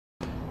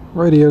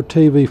radio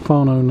TV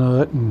phono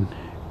nut, and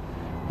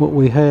what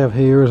we have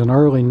here is an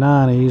early to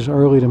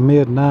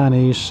mid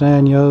 90s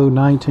Sanyo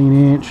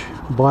 19-inch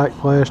black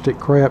plastic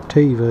crap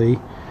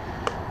TV.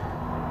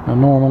 Now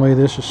normally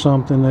this is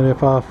something that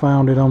if I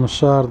found it on the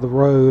side of the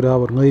road, I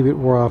would leave it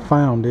where I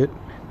found it.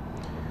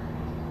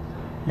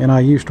 And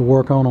I used to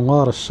work on a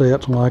lot of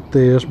sets like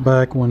this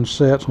back when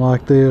sets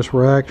like this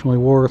were actually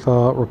worth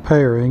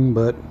repairing,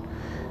 but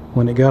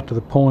when it got to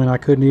the point I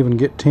couldn't even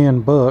get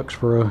 $10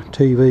 for a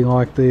TV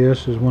like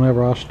this is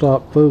whenever I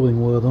stopped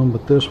fooling with them.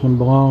 But this one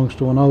belongs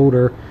to an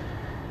older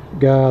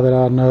guy that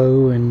I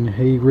know, and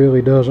he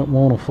really doesn't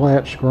want a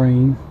flat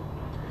screen.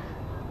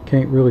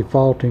 Can't really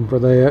fault him for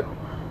that.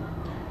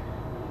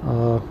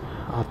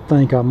 I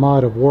think I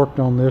might have worked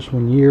on this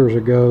one years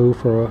ago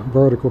for a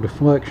vertical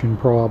deflection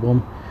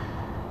problem,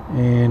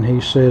 and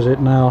he says it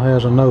now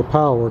has a no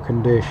power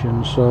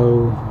condition,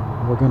 so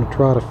we're going to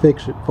try to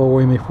fix it for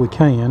him if we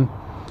can.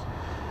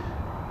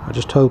 I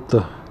just hope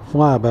the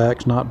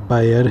flyback's not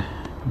bad.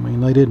 I mean,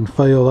 they didn't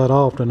fail that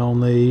often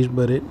on these,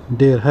 but it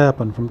did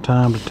happen from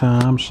time to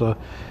time, so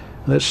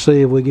let's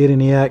see if we get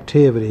any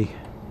activity.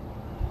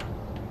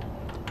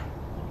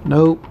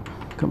 Nope,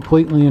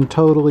 completely and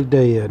totally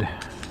dead.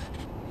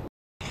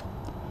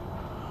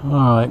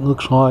 Alright,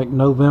 looks like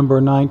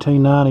November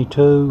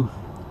 1992,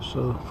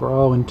 so for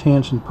all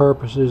intents and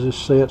purposes this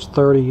set's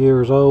 30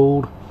 years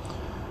old,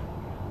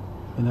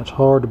 and it's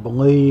hard to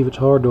believe, it's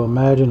hard to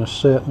imagine a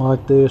set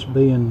like this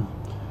being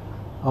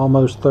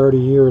almost 30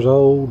 years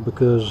old,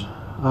 because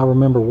I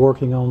remember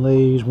working on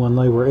these when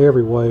they were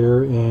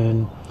everywhere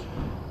and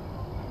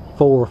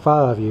 4 or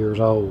 5 years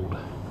old.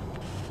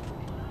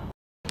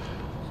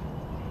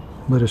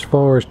 But as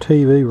far as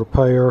TV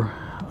repair,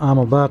 I'm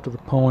about to the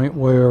point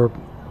where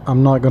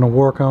I'm not going to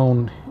work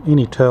on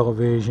any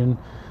television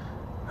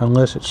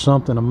unless it's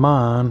something of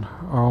mine,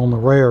 or on the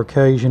rare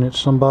occasion it's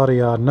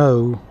somebody I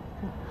know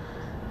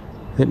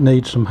that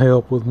needs some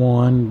help with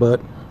one.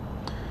 But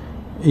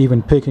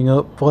even picking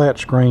up flat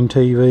screen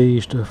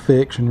TVs to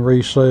fix and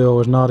resell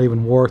is not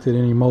even worth it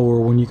anymore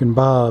when you can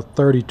buy a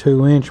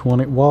 32-inch one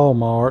at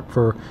Walmart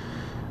for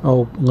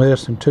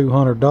less than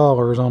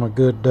 $200 on a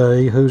good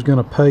day. Who's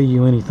going to pay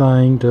you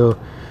anything to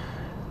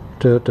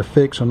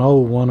fix an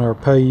old one, or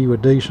pay you a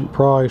decent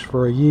price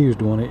for a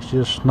used one? It's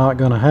just not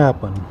going to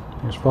happen.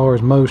 As far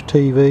as most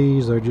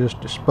TVs, they're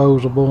just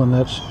disposable, and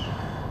that's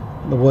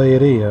the way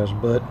it is.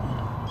 But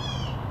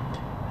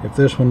if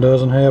this one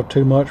doesn't have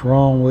too much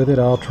wrong with it,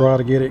 I'll try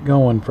to get it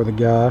going for the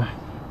guy.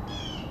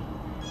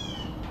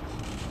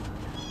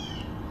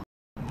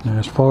 Now,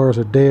 as far as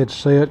a dead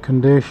set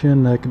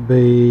condition, that could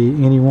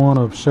be any one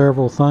of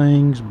several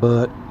things,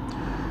 but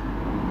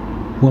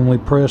when we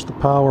press the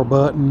power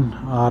button,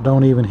 I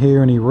don't even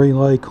hear any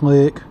relay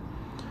click.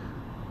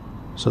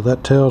 So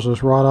that tells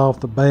us right off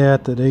the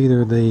bat that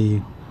either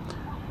the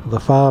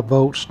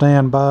 5-volt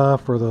standby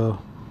for the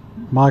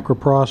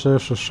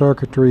microprocessor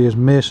circuitry is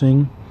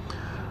missing,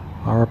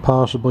 or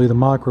possibly the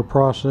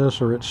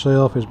microprocessor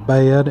itself is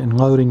bad and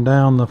loading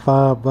down the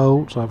 5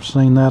 volts. I've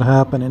seen that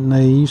happen in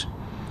these.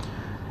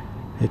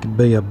 It could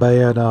be a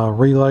bad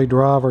relay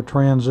driver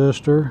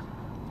transistor.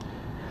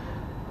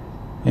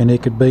 And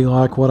it could be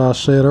like what I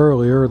said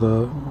earlier,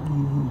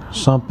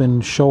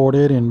 something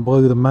shorted and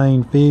blew the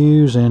main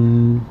fuse,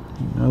 and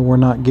we're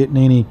not getting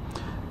any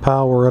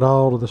power at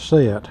all to the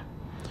set.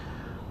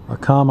 A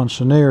common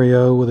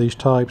scenario with these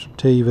types of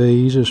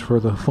TVs is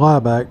for the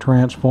flyback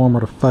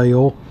transformer to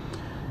fail,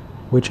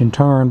 which in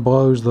turn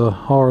blows the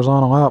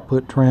horizontal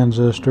output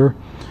transistor,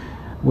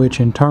 which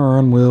in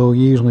turn will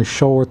usually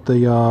short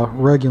the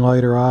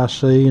regulator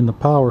IC and the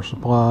power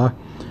supply,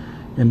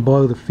 and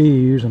blow the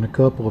fuse and a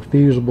couple of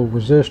fusible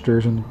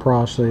resistors in the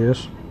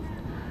process.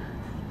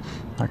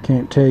 I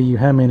can't tell you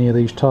how many of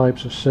these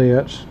types of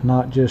sets,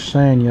 not just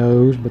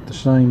Sanyos, but the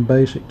same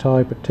basic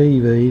type of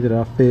TV that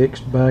I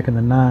fixed back in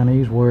the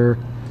 90s, where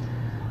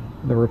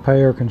the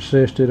repair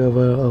consisted of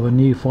a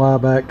new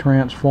flyback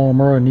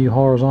transformer, a new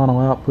horizontal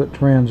output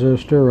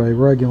transistor, a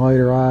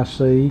regulator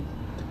IC,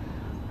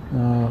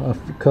 a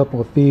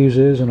couple of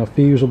fuses, and a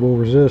fusible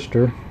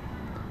resistor.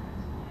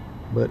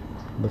 But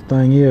the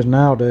thing is,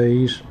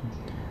 nowadays,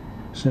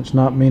 since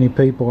not many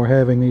people are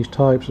having these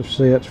types of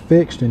sets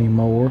fixed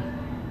anymore,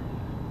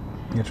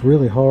 it's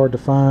really hard to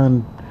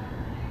find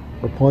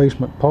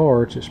replacement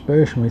parts,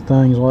 especially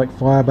things like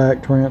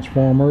flyback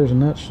transformers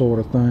and that sort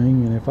of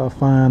thing. And if I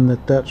find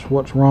that that's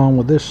what's wrong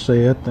with this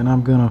set, then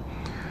I'm going to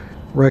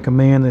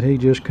recommend that he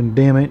just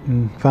condemn it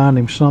and find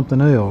him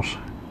something else.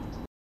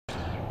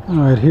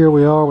 Alright, here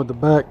we are with the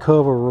back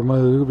cover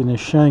removed, and as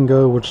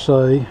Shango would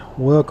say,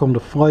 welcome to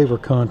flavor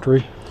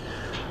country.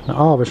 Now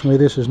obviously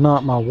this is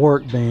not my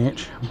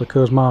workbench,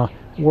 because my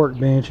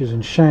workbench is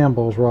in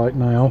shambles right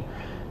now,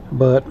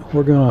 but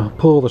we're going to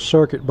pull the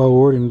circuit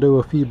board and do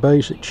a few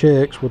basic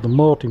checks with the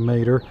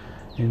multimeter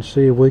and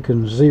see if we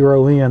can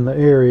zero in the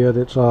area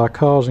that's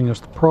causing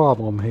us the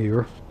problem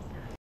here.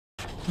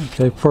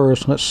 Okay,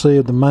 first let's see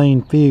if the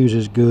main fuse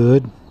is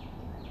good,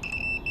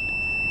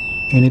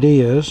 and it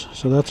is,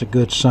 so that's a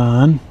good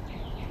sign.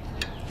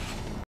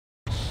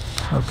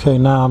 Okay,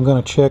 now I'm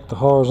going to check the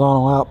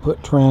horizontal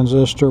output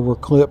transistor. We're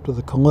clipped to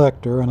the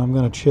collector, and I'm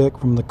going to check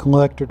from the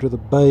collector to the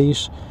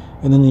base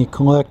and then the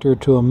collector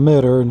to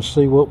emitter and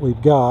see what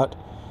we've got.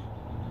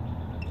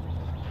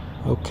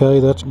 Okay,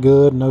 that's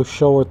good. No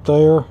short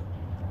there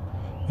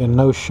and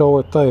no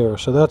short there,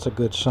 so that's a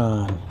good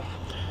sign.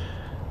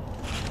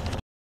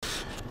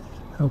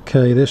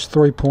 Okay, this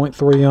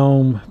 3.3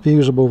 ohm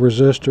fusible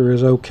resistor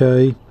is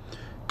okay.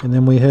 And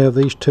then we have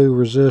these two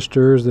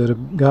resistors that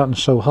have gotten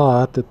so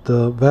hot that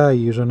the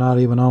values are not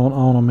even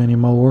on them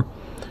anymore.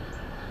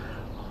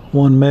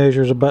 One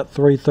measures about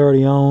 330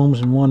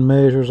 ohms and one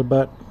measures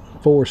about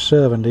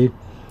 470.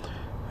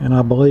 And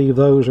I believe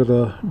those are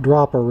the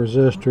dropper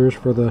resistors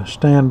for the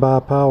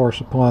standby power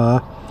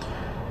supply.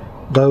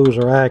 Those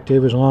are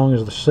active as long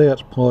as the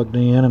set's plugged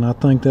in, and I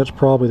think that's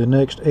probably the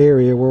next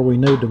area where we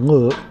need to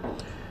look.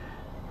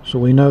 So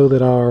we know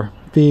that our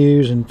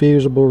fuse and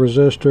fusible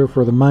resistor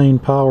for the main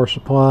power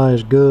supply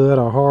is good.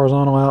 Our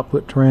horizontal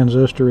output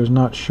transistor is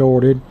not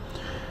shorted.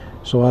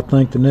 So I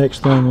think the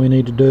next thing we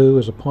need to do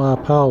is apply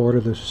power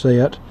to the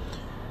set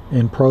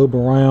and probe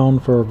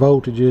around for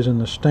voltages in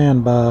the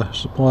standby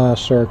supply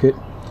circuit.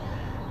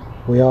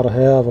 We ought to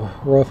have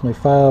roughly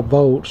 5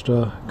 volts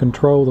to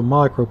control the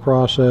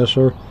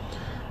microprocessor,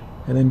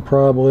 and then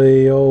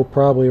probably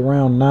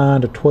around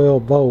 9 to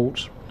 12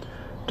 volts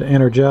to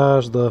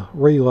energize the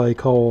relay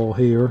coil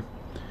here.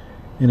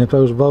 And if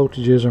those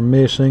voltages are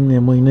missing,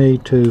 then we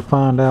need to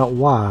find out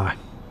why.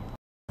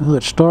 Well,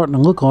 it's starting to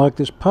look like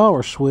this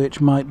power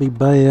switch might be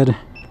bad.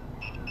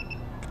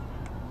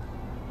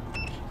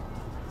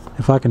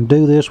 If I can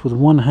do this with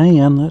one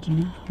hand,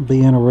 that'd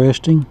be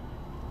interesting.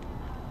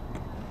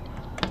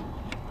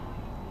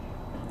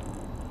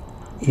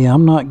 Yeah,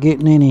 I'm not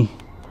getting any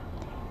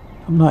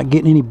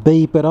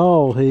beep at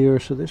all here,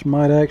 so this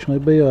might actually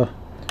be a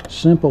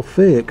simple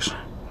fix.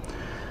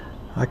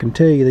 I can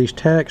tell you these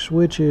tack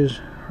switches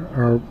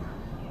are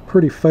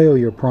pretty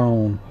failure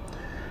prone.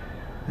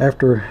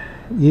 After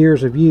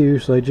years of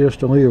use, they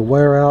just will either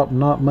wear out and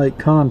not make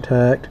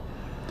contact,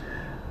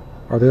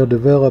 or they'll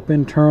develop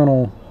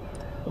internal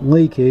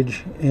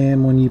leakage,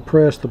 and when you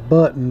press the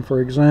button,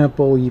 for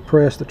example, you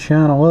press the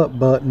channel up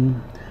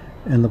button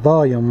and the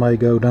volume may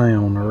go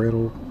down,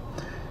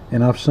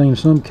 and I've seen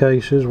some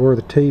cases where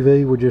the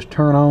TV would just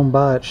turn on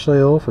by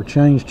itself or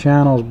change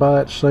channels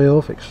by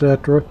itself,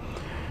 etc.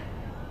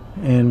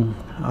 And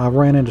I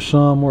ran into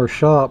some where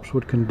shops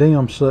would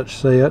condemn such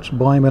sets,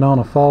 blame it on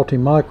a faulty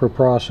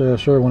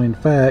microprocessor, when in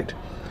fact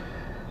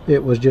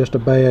it was just a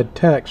bad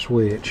tack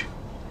switch.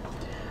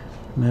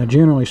 Now,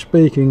 generally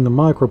speaking, the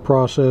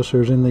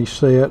microprocessors in these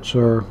sets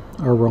are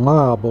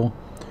reliable.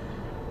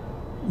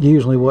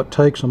 Usually what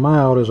takes them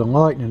out is a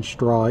lightning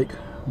strike,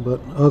 but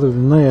other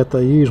than that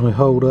they usually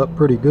hold up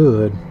pretty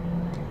good.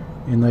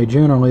 And they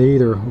generally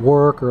either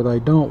work or they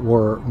don't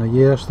work. Now,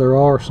 yes, there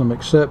are some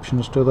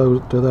exceptions to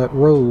that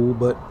rule,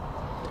 but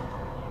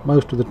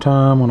most of the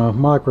time when a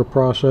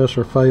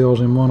microprocessor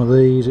fails in one of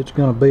these, it's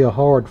going to be a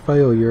hard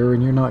failure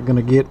and you're not going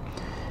to get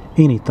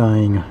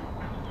anything.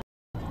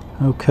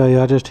 Okay,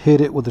 I just hit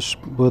it with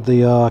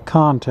the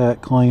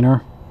contact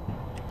cleaner.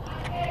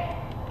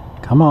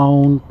 Come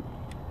on.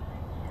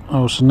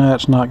 Oh, so now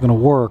it's not going to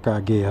work, I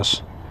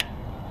guess.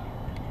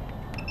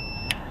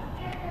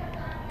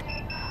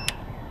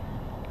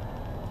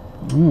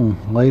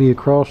 Lady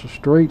across the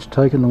street's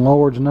taking the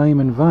Lord's name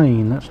in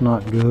vain. That's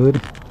not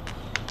good.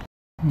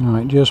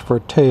 Alright, just for a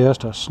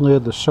test, I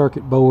slid the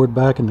circuit board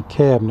back in the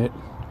cabinet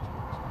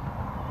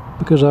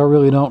because I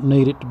really don't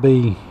need it to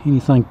be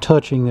anything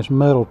touching this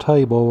metal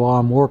table while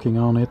I'm working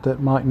on it.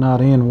 That might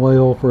not end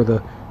well for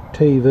the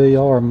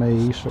TV or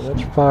me, so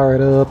let's fire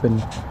it up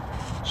and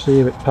see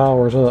if it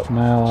powers up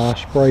now. I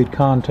sprayed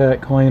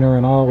contact cleaner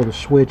in all of the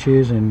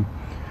switches and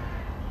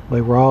they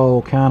were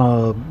all kind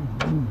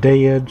of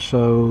dead,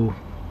 so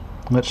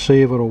let's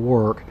see if it'll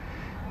work.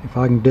 If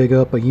I can dig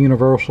up a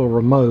universal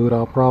remote,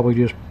 I'll probably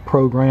just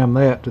program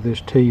that to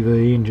this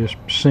TV and just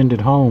send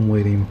it home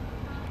with him.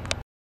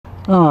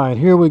 Alright,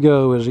 here we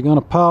go. Is it going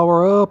to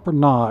power up or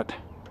not?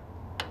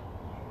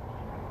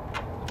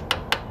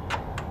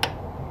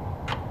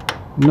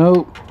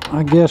 Nope,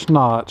 I guess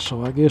not.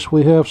 So I guess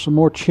we have some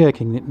more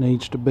checking that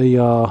needs to be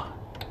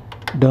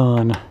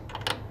done.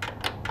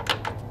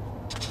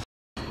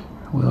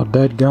 Well,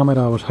 dadgummit,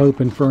 I was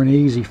hoping for an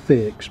easy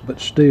fix, but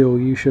still,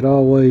 you should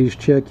always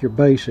check your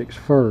basics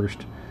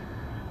first.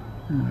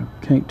 I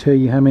can't tell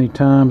you how many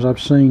times I've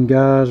seen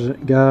guys,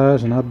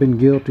 and I've been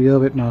guilty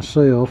of it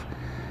myself,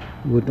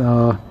 would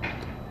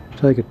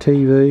take a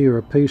TV or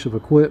a piece of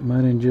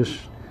equipment and just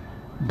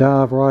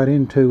dive right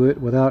into it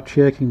without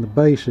checking the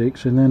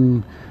basics, and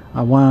then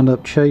I wind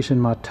up chasing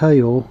my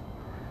tail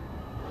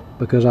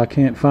because I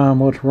can't find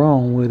what's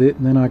wrong with it,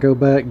 and then I go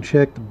back and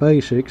check the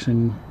basics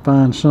and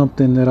find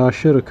something that I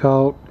should have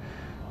caught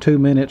 2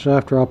 minutes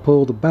after I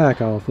pulled the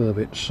back off of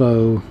it.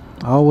 So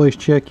always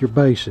check your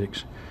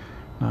basics.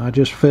 Now, I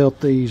just felt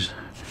these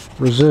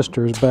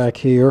resistors back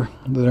here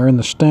that are in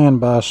the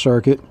standby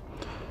circuit,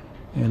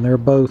 and they're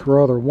both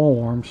rather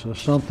warm, so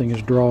something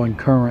is drawing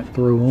current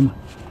through them.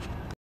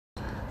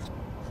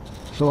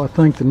 So I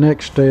think the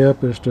next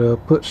step is to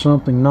put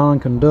something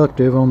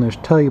non-conductive on this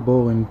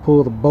table and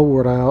pull the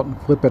board out and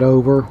flip it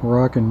over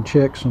where I can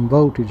check some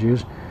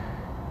voltages.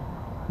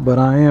 But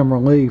I am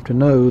relieved to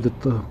know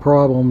that the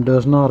problem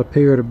does not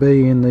appear to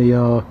be in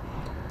the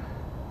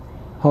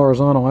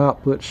horizontal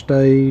output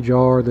stage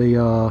or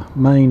the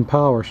main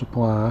power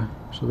supply.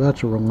 So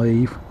that's a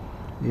relief.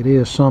 It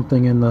is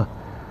something in the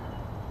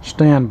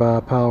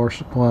standby power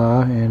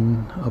supply,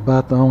 and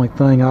about the only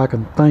thing I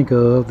can think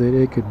of that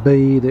it could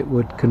be that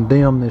would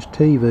condemn this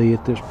TV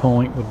at this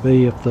point would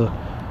be if the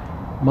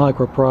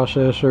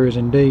microprocessor is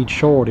indeed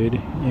shorted,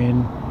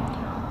 and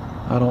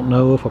I don't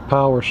know if a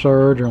power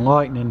surge or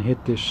lightning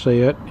hit this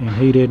set and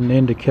he didn't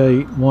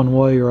indicate one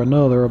way or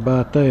another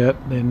about that,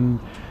 then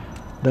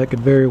that could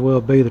very well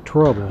be the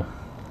trouble.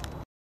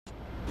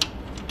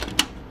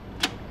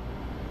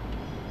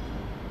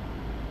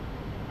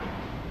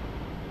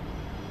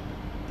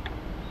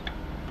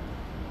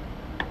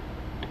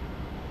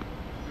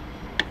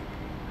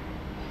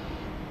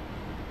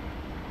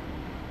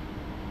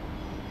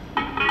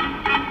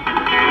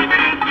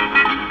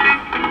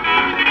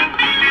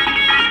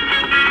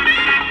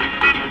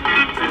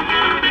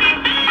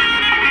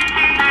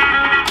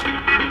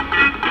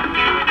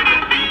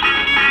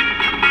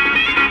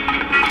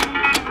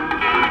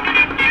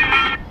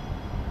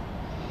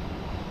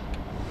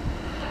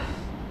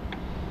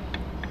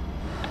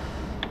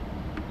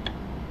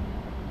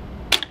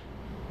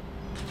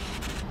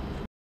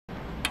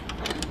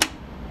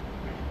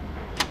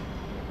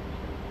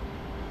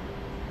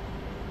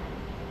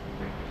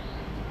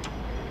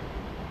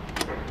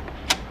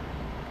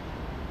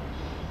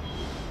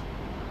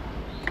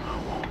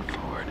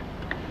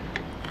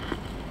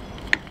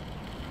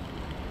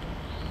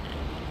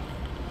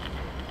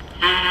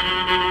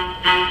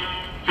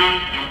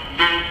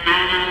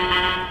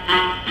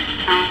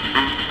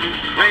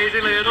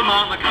 Crazy little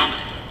mama comes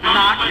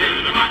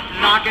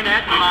knocking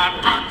at my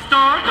front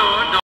door.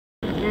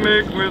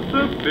 Make with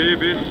the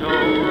baby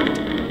towel,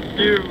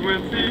 give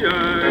with the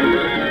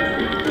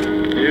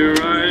eyes. Here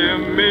I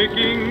am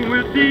making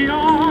with the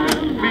arms,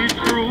 be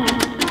true,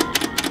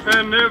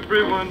 and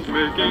everyone's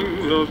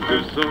making love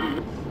to some.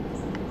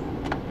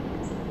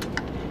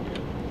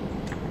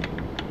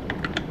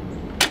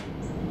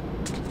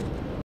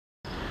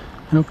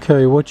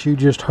 Okay, what you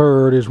just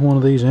heard is one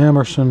of these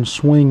Emerson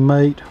Swing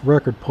Mate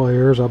record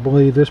players. I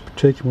believe this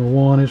particular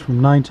one is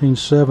from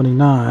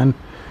 1979.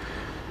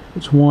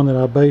 It's one that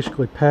I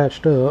basically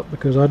patched up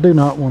because I do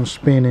not want to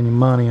spend any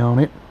money on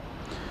it.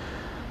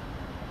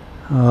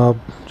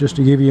 Just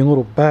to give you a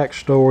little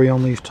backstory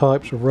on these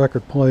types of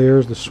record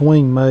players, the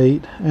Swing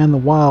Mate and the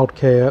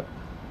Wildcat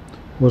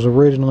was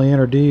originally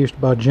introduced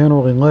by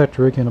General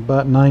Electric in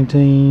about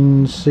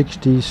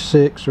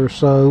 1966 or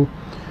so.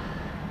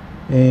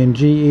 And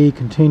GE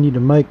continued to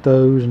make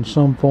those in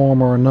some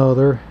form or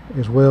another,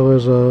 as well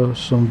as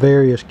some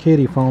various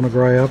kiddie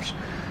phonographs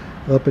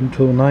up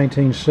until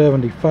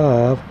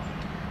 1975,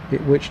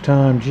 at which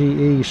time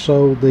GE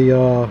sold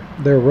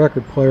their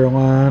record player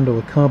line to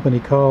a company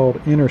called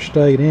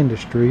Interstate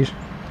Industries,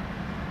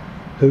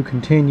 who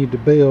continued to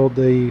build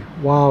the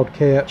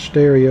Wildcat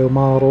stereo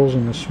models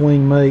and the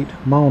Swing Mate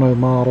mono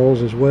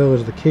models, as well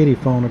as the kiddie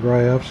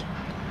phonographs,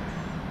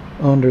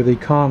 under the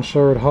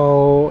Concert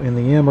Hall and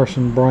the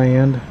Emerson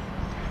brand,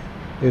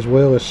 as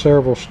well as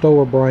several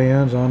store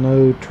brands. I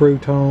know True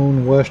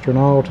Tone, Western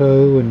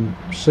Auto, and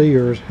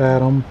Sears had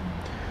them.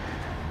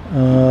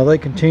 They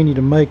continued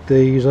to make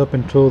these up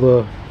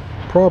until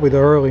probably the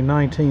early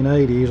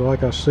 1980s.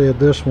 Like I said,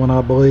 this one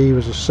I believe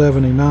is a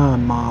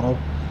 79 model.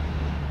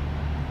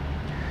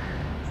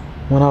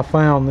 When I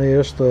found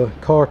this, the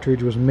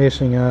cartridge was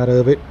missing out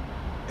of it,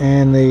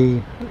 and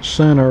the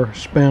center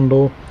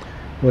spindle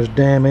was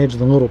damaged.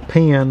 The little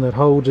pin that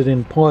holds it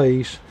in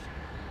place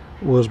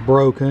was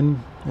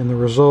broken, and the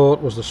result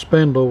was the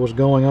spindle was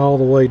going all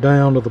the way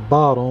down to the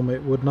bottom.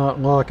 It would not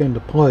lock into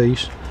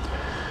place.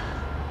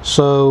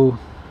 So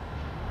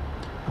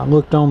I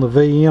looked on the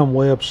VM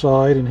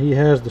website, and he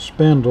has the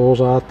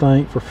spindles, I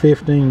think, for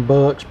 15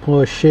 bucks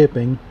plus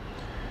shipping,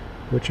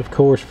 which of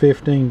course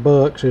 15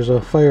 bucks is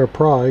a fair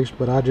price,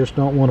 but I just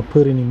don't want to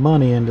put any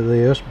money into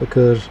this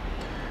because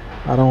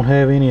I don't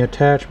have any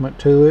attachment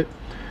to it.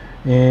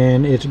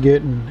 And it's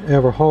getting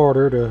ever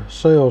harder to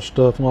sell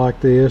stuff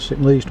like this,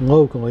 at least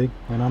locally,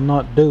 and I'm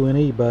not doing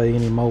eBay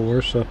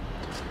anymore, so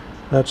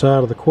that's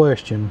out of the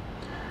question.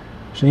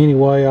 So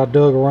anyway, I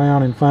dug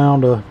around and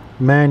found a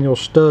manual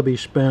stubby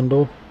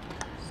spindle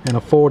and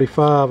a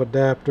 45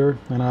 adapter,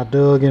 and I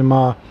dug in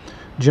my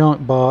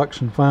junk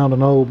box and found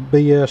an old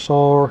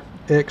BSR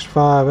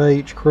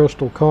X5H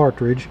crystal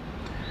cartridge.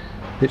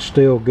 It's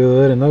still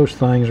good, and those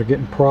things are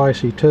getting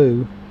pricey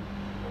too.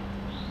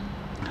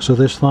 So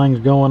this thing's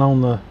going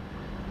on the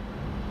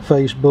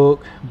Facebook,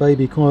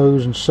 baby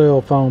clothes, and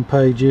cell phone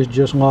pages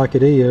just like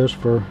it is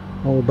for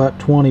about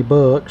 20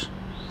 bucks.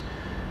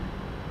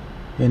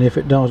 And if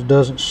it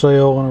doesn't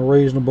sell in a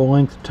reasonable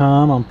length of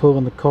time, I'm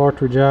pulling the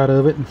cartridge out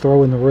of it and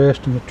throwing the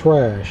rest in the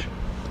trash.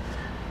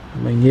 I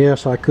mean,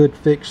 yes, I could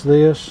fix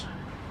this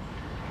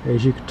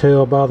As you can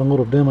tell by the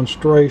little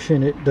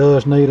demonstration, it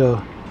does need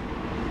a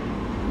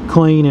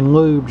clean and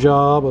lube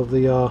job of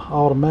the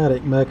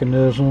automatic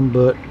mechanism,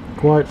 but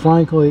quite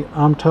frankly,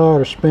 I'm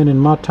tired of spending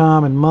my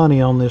time and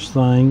money on this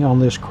thing, on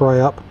this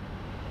crap,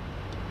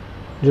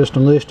 just to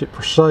list it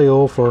for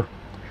sale for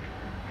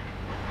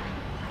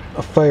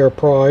a fair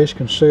price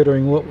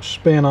considering what was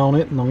spent on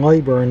it and the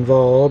labor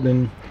involved,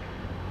 and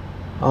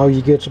all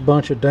you get's a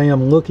bunch of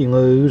damn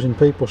looky-loos and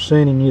people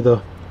sending you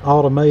the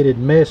automated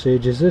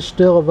message, is this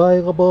still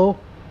available?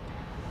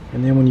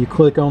 And then when you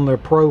click on their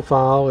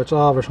profile, it's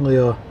obviously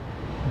a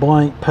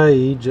blank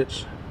page.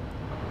 It's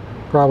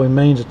probably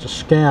means it's a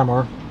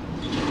scammer.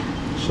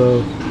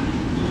 So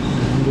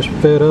I'm just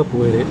fed up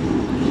with it.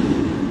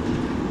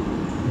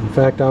 In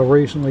fact, I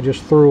recently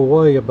just threw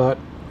away about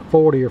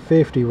 40 or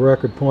 50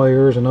 record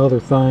players and other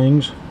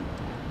things.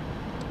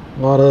 A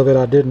lot of it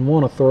I didn't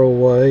want to throw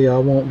away. I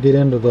won't get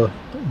into the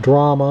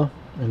drama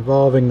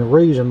involving the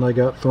reason they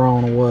got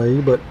thrown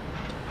away, but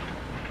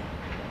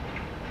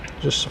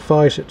just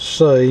suffice it to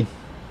say,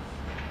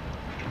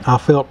 I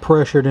felt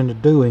pressured into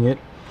doing it,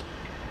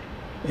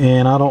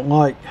 and I don't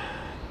like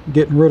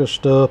getting rid of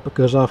stuff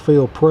because I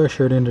feel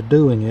pressured into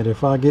doing it.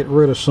 If I get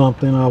rid of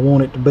something, I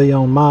want it to be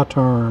on my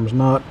terms,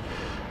 not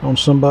on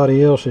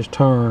somebody else's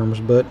terms.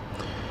 But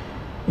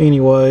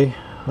anyway,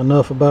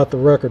 enough about the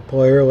record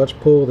player. Let's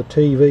pull the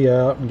TV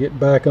out and get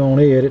back on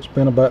it. It's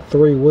been about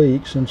 3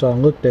 weeks since I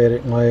looked at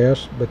it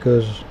last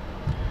because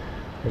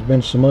there's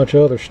been so much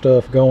other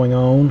stuff going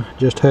on.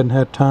 Just hadn't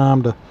had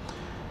time to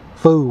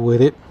fool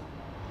with it.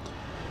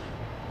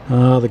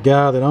 The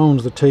guy that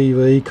owns the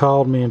TV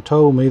called me and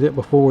told me that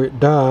before it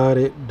died,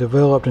 it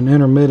developed an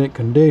intermittent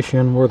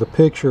condition where the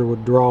picture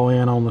would draw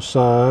in on the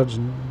sides.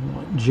 And,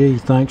 gee,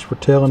 thanks for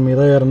telling me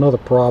that. Another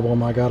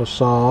problem I gotta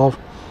solve.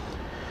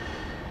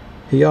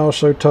 He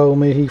also told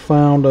me he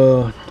found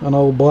an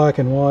old black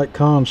and white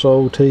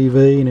console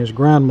TV in his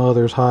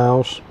grandmother's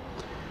house,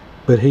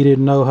 but he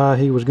didn't know how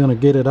he was going to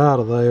get it out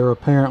of there.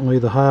 Apparently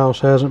the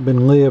house hasn't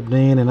been lived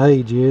in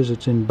ages.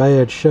 It's in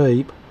bad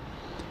shape,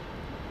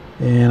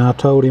 and I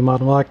told him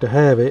I'd like to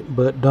have it,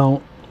 but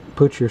don't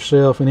put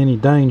yourself in any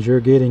danger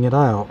getting it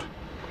out.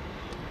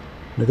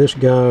 Now, this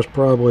guy's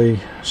probably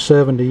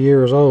 70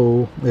 years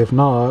old, if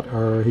not,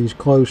 or he's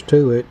close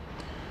to it.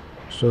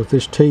 So if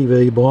this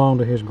TV belonged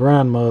to his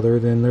grandmother,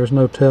 then there's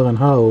no telling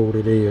how old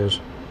it is.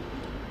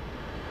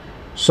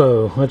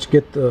 So let's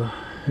get the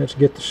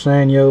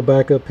Sanyo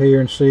back up here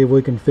and see if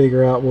we can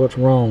figure out what's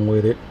wrong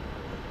with it.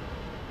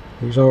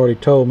 He's already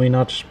told me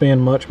not to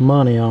spend much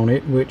money on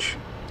it, which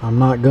I'm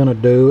not gonna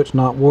do. It's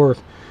not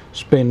worth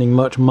spending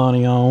much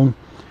money on.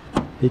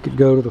 He could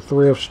go to the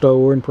thrift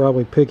store and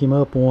probably pick him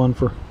up one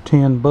for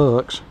 10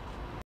 bucks.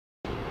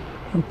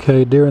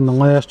 Okay, during the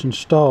last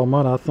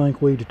installment, I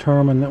think we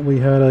determined that we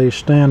had a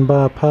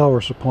standby power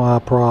supply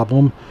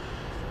problem.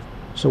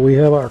 So we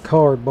have our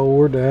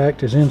cardboard to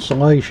act as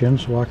insulation,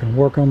 so I can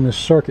work on this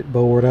circuit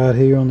board out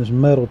here on this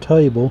metal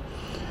table.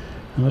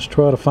 And let's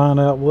try to find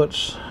out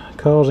what's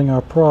causing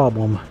our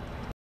problem.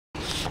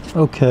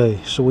 Okay,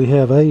 so we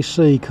have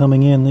AC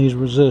coming in these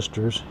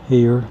resistors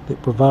here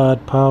that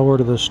provide power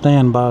to the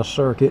standby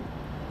circuit.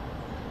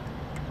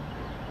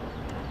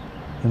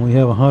 And we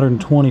have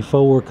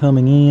 124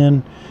 coming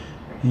in,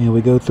 and we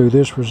go through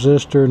this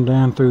resistor and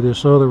down through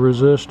this other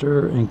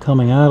resistor, and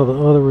coming out of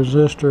the other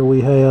resistor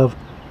we have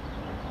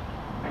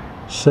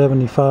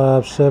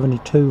 75,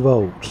 72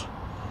 volts.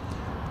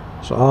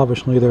 So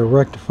obviously they're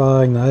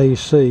rectifying the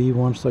AC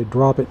once they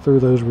drop it through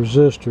those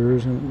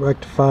resistors, and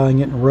rectifying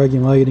it and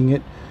regulating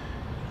it,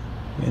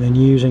 and then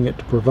using it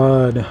to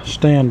provide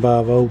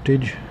standby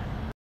voltage.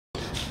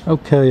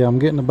 Okay, I'm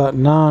getting about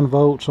 9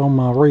 volts on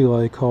my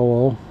relay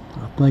coil.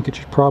 I think it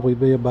should probably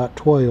be about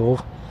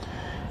 12,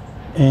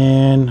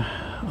 and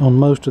on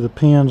most of the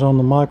pins on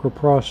the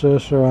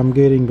microprocessor I'm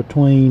getting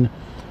between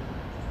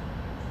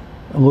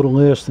a little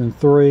less than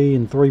 3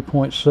 and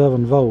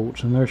 3.7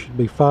 volts, and there should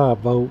be 5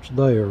 volts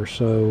there.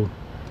 So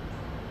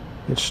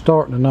it's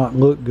starting to not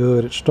look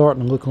good. It's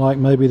starting to look like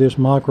maybe this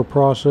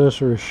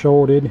microprocessor is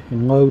shorted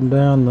and loading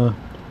down the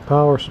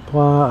power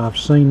supply. I've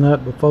seen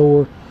that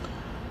before,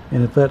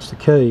 and if that's the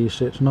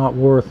case, it's not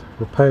worth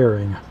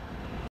repairing.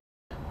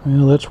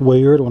 Well, that's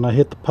weird. When I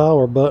hit the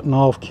power button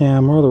off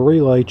camera, the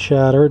relay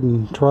chattered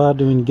and tried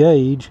to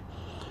engage,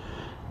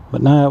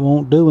 but now it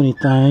won't do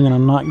anything, and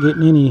I'm not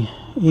getting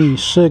any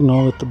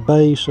signal at the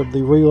base of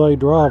the relay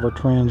driver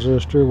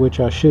transistor, which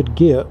I should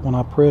get when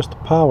I press the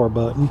power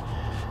button,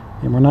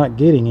 and we're not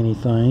getting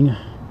anything.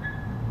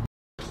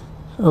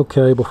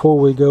 Okay, before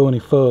we go any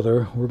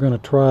further, we're going to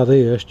try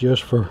this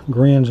just for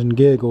grins and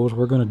giggles.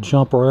 We're going to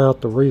jumper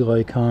out the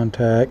relay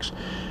contacts,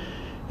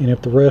 and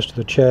if the rest of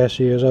the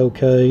chassis is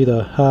okay,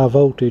 the high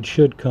voltage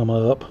should come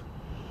up.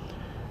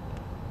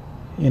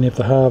 And if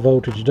the high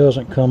voltage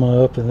doesn't come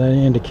up, then that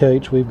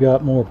indicates we've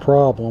got more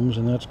problems,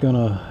 and that's going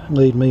to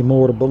lead me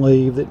more to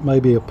believe that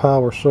maybe a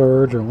power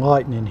surge or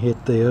lightning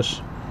hit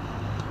this.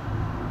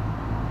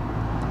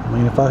 I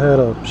mean, if I had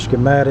a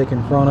schematic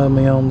in front of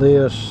me on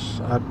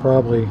this, I'd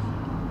probably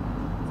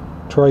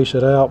trace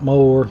it out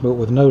more, but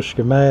with no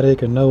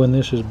schematic and knowing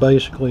this is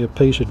basically a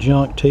piece of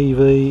junk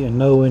TV, and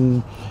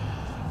knowing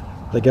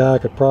the guy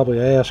could probably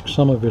ask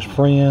some of his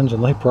friends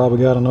and they probably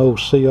got an old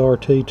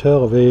CRT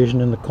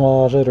television in the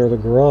closet or the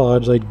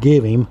garage they'd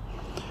give him,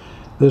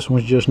 this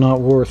one's just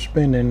not worth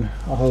spending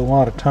a whole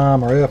lot of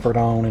time or effort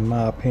on, in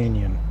my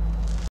opinion.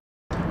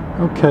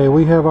 Okay,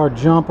 we have our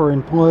jumper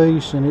in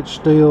place and it's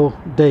still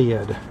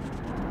dead.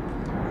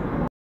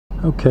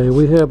 Okay,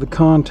 we have the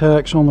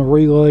contacts on the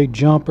relay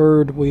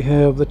jumpered. We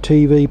have the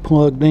TV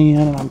plugged in,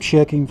 and I'm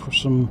checking for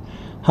some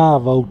high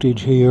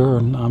voltage here.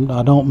 And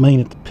I don't mean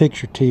at the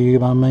picture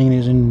tube, I mean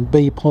as in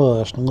B+.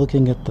 And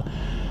looking at the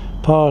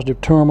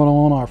positive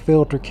terminal on our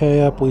filter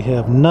cap, we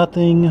have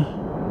nothing.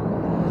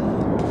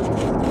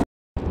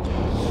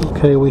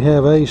 Okay, we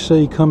have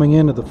AC coming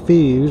into the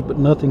fuse, but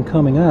nothing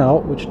coming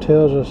out, which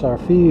tells us our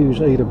fuse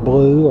either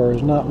blew or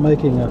is not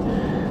making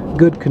a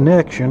good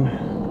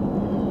connection.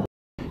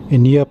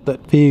 And yep,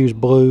 that fuse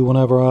blew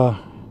whenever I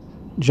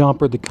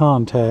jumpered the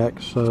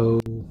contact, so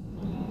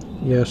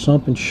yeah,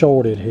 something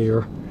shorted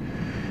here.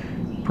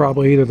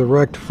 Probably either the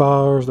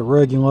rectifiers, the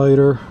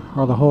regulator,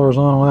 or the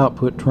horizontal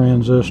output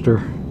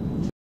transistor.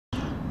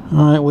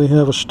 Alright, we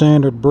have a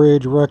standard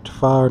bridge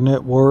rectifier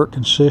network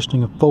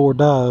consisting of 4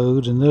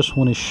 diodes, and this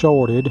one is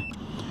shorted.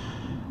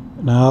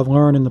 Now, I've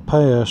learned in the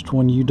past,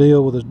 when you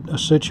deal with a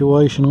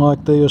situation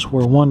like this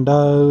where one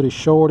diode is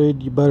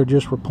shorted, you better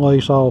just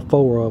replace all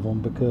 4 of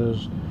them,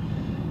 because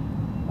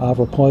I've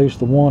replaced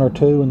the 1 or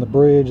 2 in the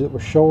bridge that were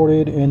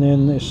shorted, and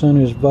then as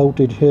soon as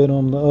voltage hit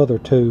them, the other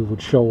 2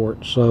 would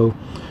short. So,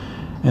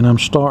 and I'm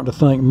starting to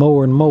think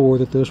more and more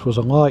that this was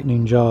a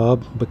lightning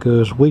job,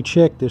 because we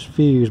checked this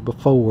fuse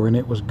before and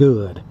it was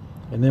good.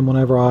 And then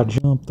whenever I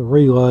jumped the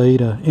relay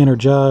to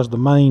energize the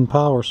main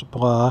power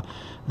supply,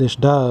 this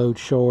diode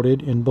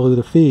shorted and blew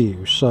the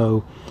fuse.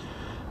 So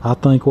I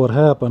think what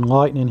happened,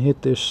 lightning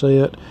hit this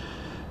set,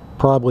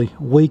 probably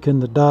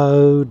weakened the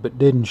diode but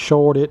didn't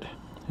short it,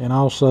 and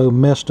also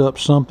messed up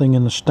something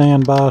in the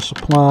standby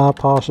supply,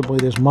 possibly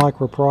this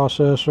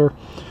microprocessor.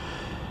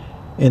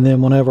 And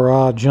then whenever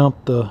I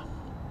jumped the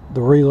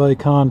relay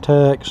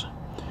contacts,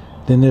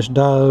 then this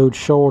diode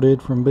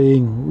shorted from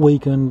being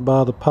weakened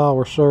by the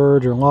power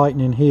surge or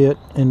lightning hit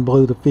and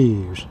blew the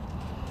fuse.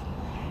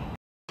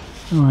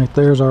 Alright,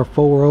 there's our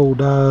 4 old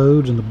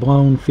diodes and the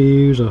blown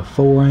fuse, a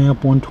 4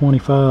 amp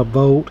 125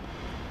 volt.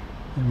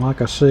 And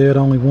like I said,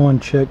 only one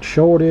checked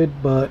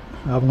shorted, but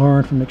I've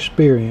learned from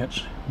experience,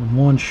 when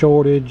one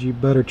shorted, you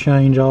better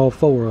change all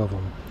 4 of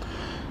them,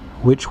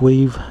 which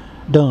we've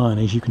done,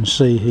 as you can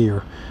see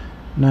here.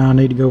 Now I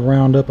need to go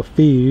round up a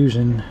fuse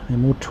and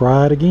we'll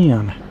try it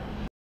again.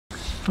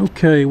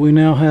 Okay, we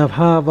now have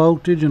high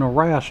voltage and a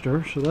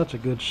raster, so that's a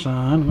good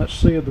sign. Let's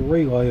see if the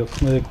relay will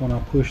click when I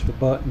push the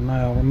button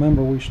now.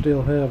 Remember, we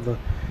still have the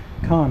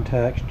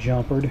contacts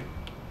jumpered.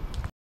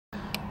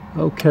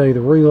 Okay,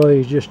 the relay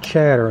is just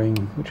chattering,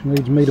 which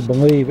leads me to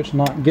believe it's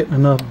not getting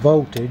enough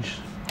voltage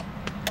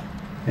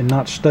and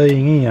not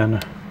staying in.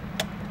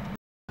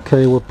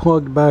 Okay, we're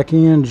plugged back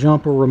in,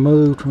 jumper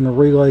removed from the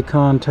relay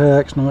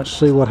contacts. Now let's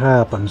see what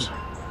happens.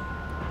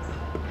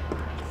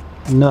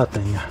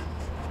 Nothing.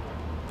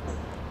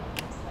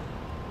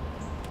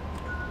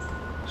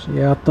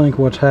 See, I think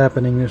what's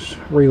happening, this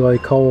relay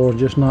coil is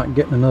just not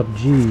getting enough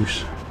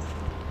juice.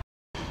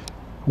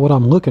 What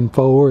I'm looking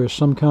for is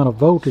some kind of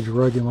voltage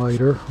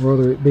regulator,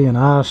 whether it be an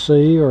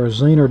IC or a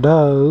Zener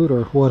diode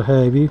or what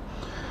have you.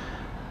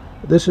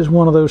 This is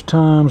one of those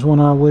times when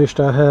I wished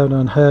I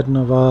hadn't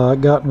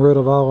gotten rid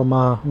of all of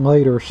my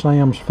later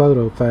Sam's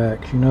Photo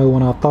Facts. You know,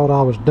 when I thought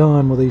I was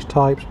done with these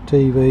types of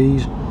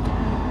TVs,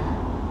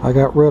 I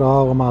got rid of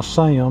all of my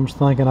Sam's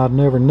thinking I'd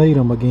never need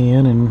them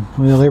again. And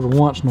well, every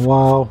once in a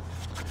while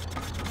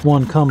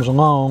one comes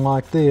along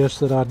like this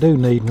that I do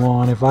need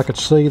one. If I could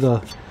see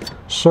the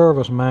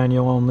service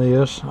manual on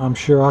this, I'm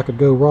sure I could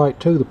go right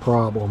to the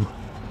problem.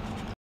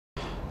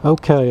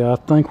 Okay, I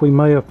think we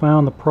may have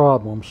found the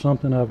problem,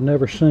 something I've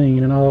never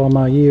seen in all of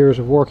my years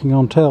of working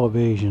on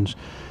televisions.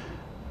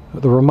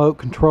 The remote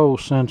control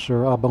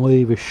sensor, I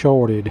believe, is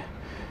shorted.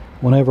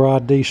 Whenever I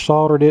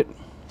desoldered it,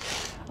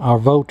 our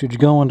voltage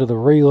going to the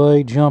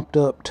relay jumped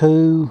up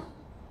too,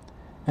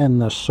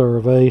 and the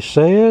survey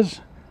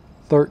says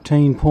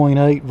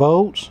 13.8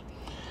 volts.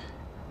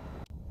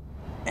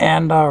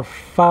 And our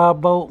 5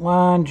 volt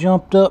line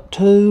jumped up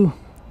too,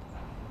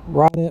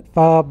 right at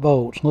 5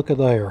 volts. Look at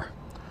there.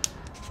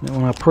 Now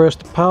when I press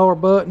the power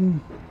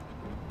button,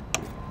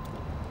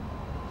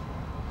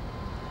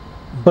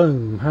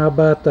 boom, how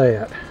about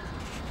that?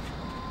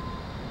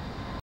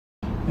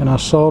 And I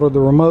soldered the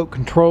remote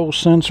control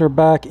sensor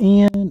back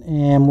in,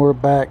 and we're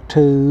back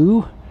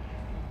to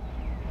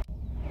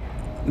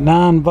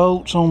 9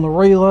 volts on the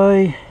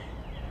relay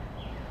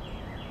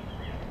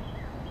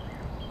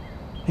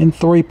and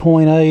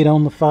 3.8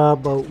 on the 5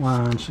 volt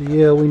line. So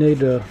yeah, we need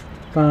to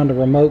find a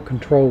remote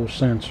control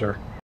sensor.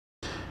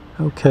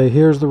 Okay,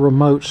 here's the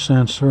remote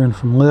sensor, and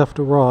from left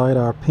to right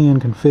our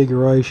pin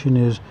configuration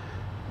is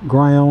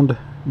ground,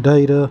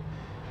 data,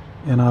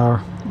 and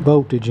our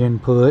voltage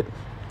input,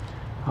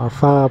 our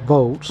 5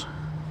 volts.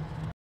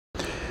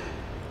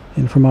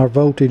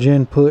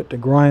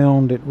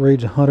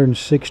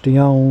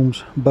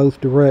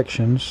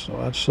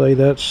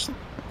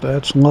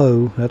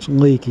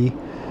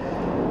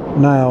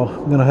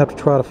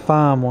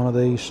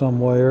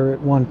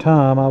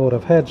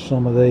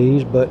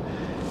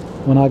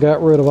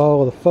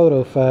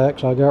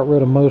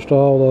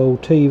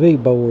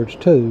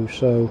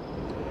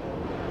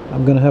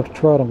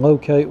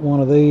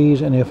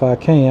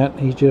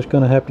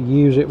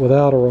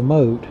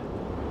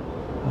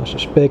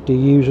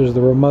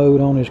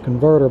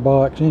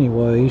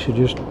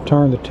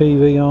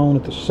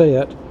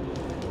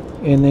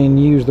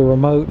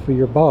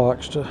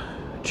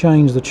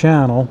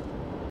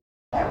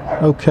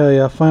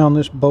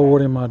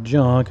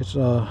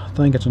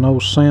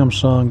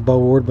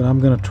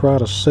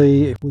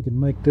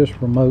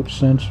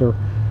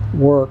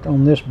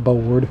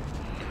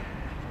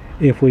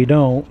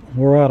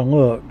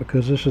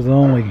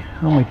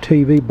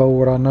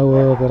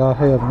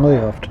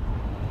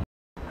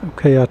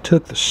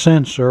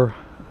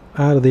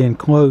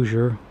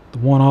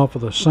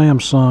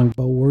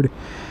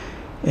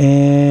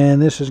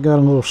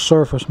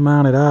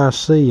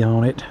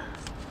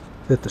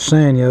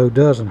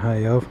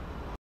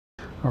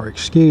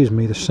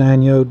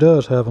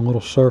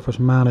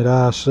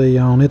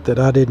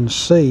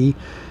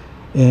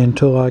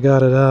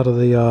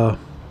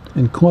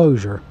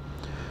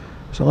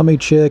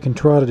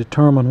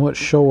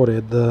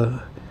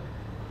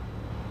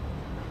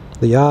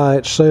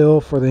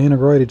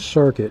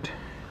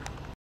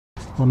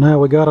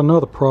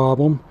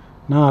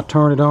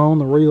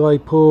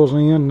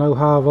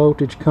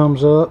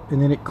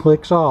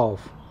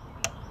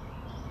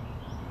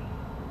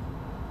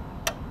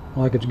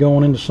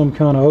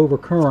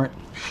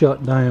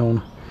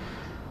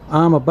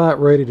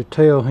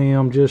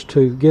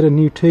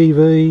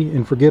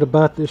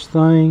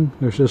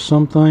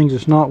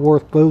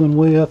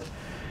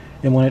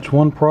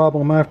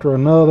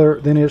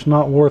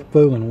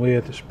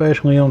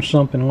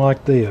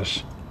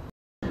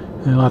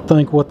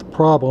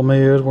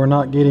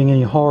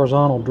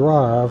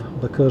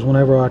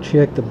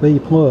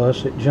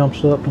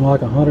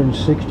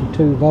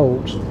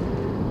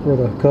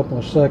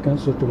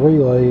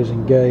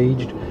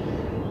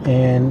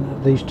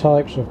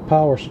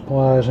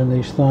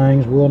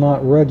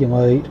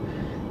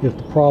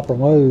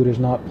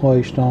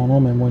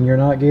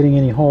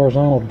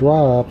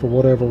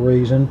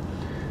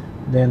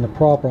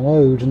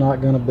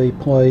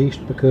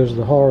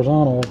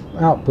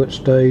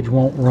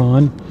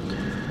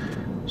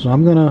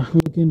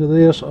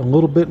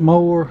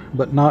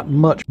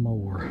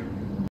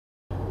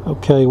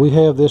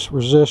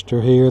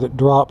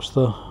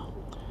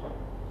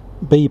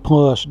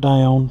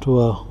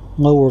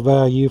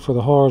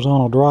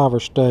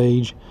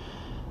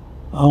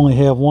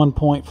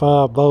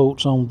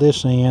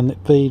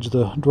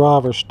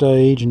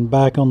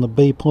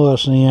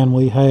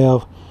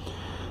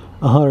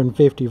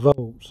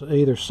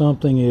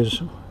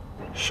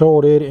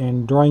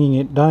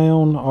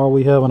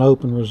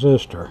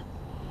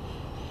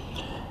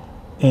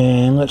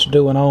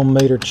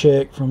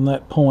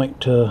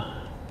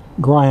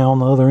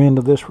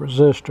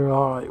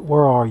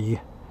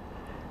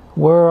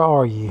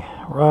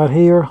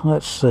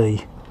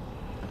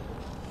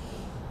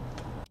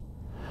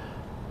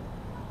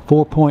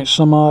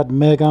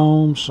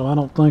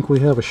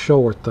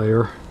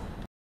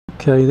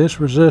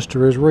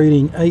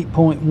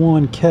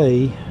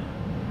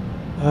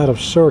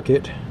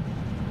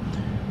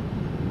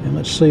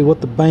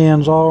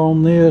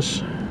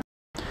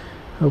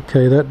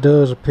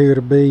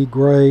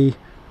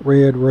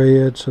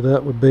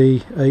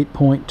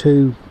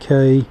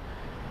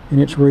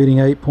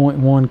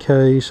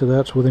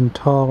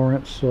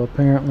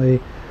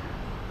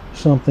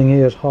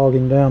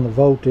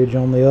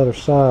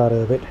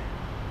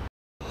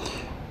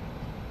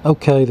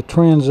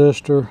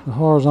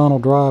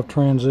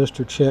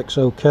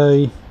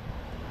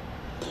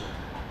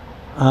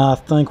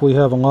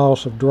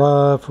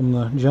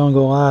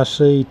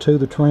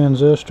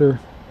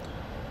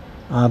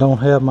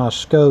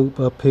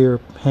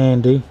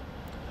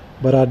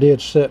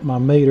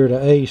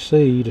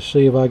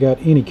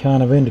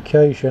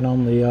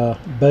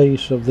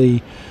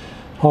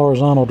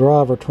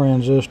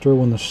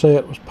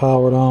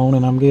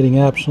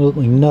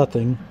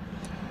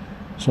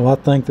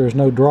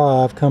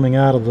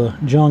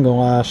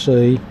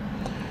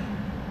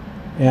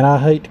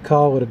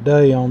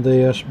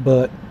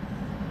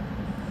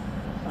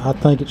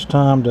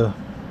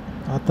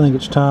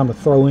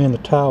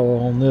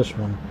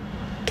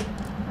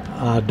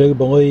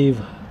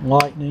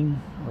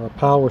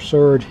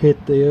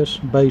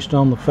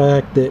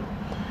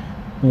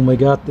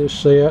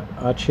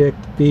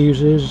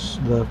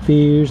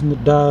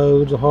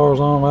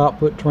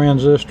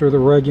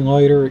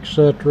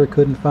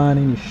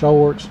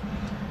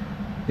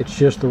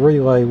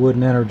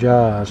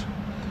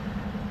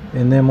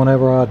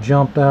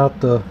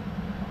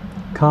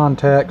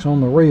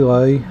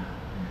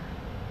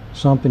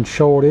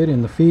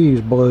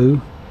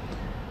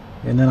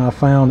 And then I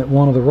found that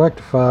one of the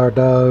rectifier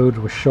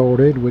diodes was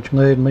shorted, which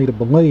led me to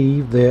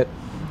believe that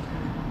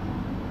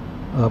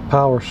a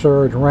power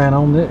surge ran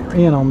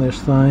in on this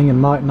thing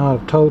and might not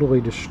have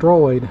totally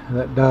destroyed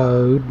that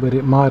diode, but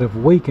it might have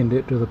weakened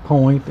it to the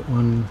point that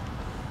when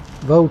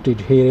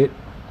voltage hit it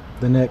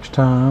the next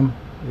time,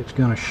 it's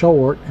going to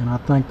short, and I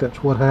think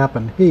that's what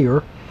happened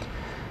here.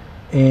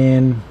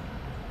 And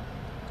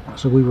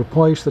so we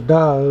replaced the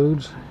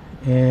diodes,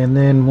 and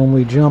then when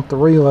we jumped the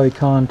relay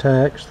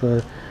contacts,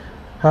 the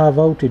high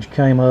voltage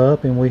came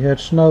up and we had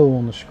snow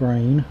on the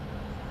screen.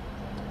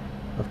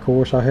 Of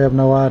course, I have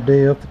no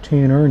idea if the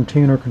tuner and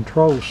tuner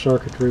control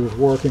circuitry was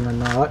working or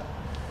not,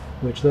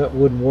 which that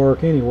wouldn't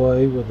work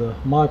anyway with the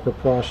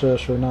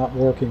microprocessor not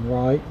working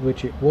right,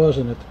 which it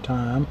wasn't at the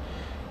time,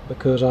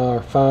 because our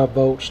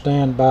 5-volt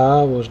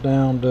standby was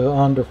down to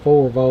under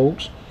 4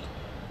 volts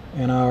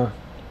and our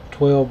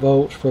 12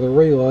 volts for the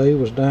relay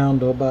was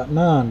down to about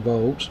 9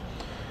 volts,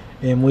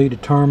 and we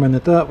determined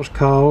that that was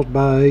caused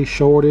by a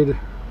shorted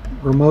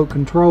remote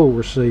control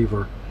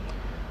receiver.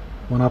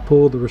 When I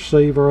pulled the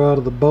receiver out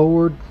of the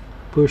board,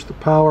 pushed the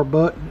power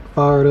button, it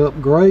fired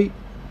up great,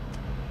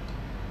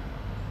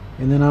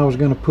 and then I was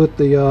going to put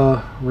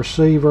the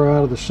receiver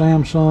out of the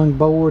Samsung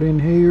board in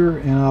here,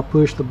 and I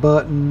pushed the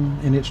button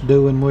and it's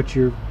doing what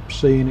you're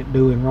seeing it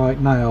doing right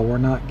now. We're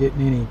not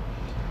getting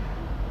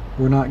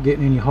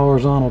any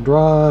horizontal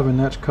drive, and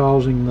that's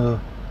causing the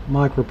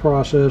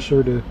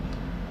microprocessor to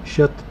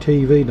shut the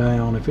TV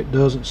down. If it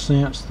doesn't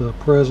sense the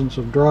presence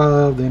of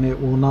drive, then it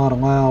will not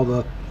allow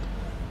the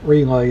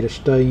relay to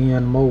stay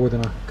in more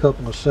than a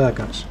couple of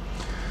seconds.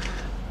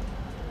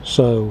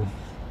 So,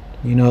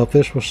 you know, if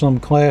this was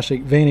some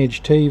classic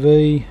vintage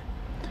TV,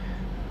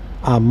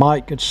 I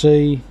might could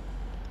see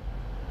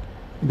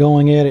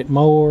going at it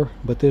more,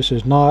 but this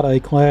is not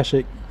a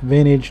classic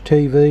vintage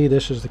TV.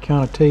 This is the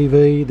kind of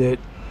TV that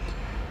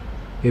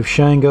if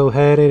Shango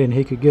had it and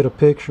he could get a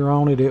picture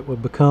on it, it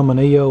would become an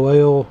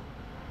EOL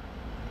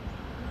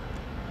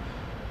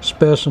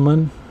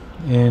specimen,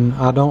 and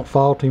I don't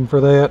fault him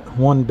for that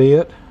one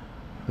bit.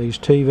 These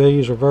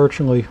TVs are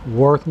virtually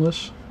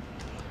worthless.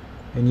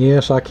 And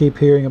yes, I keep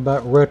hearing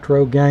about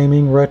retro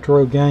gaming.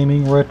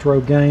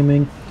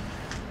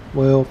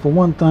 Well, for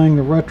one thing,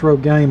 the retro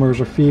gamers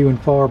are few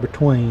and far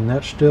between.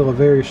 That's still a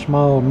very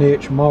small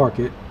niche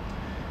market.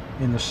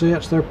 And the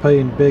sets they're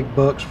paying big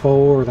bucks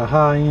for are the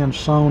high-end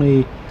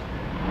Sony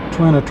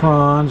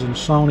Trinitrons and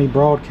Sony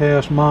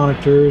broadcast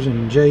monitors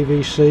and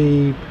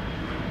JVC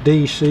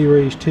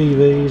D-series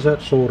TVs,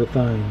 that sort of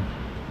thing.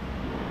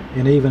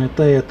 And even at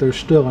that, there's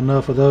still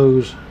enough of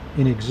those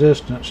in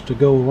existence to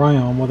go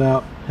around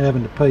without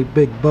having to pay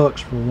big bucks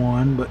for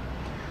one, but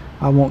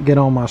I won't get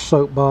on my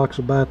soapbox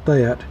about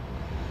that.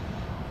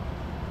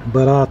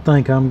 But I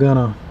think I'm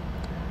gonna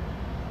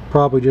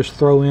probably just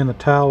throw in the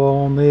towel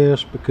on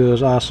this,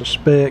 because I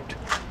suspect,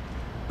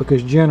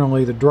 because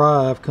generally the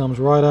drive comes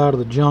right out of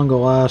the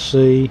jungle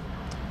IC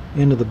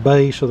into the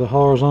base of the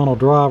horizontal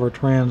driver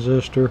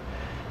transistor,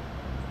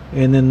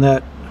 and then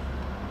that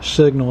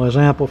signal is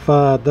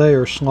amplified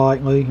there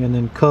slightly and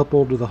then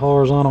coupled to the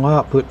horizontal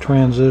output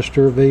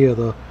transistor via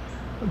the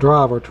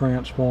driver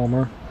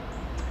transformer.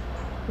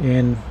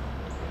 And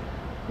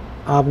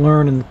I've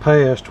learned in the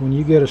past, when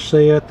you get a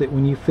set that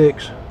when you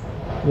fix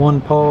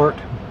one part,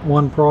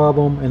 one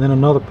problem, and then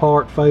another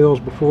part fails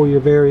before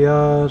your very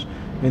eyes,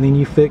 and then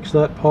you fix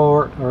that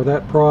part or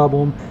that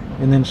problem,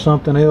 and then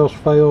something else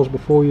fails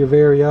before your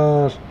very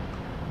eyes,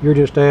 you're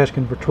just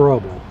asking for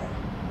trouble.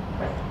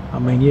 I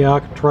mean, yeah,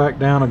 I could track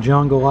down a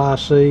jungle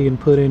IC and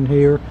put in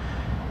here,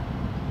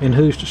 and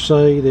who's to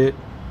say that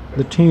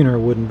the tuner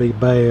wouldn't be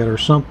bad or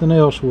something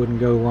else wouldn't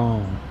go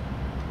wrong.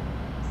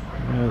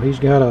 You know, he's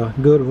got a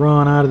good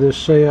run out of this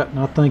set, and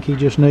I think he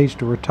just needs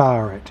to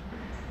retire it.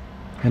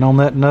 And on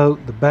that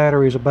note, the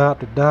battery's about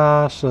to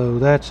die, so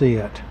that's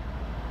it.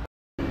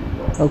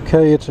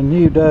 Okay, it's a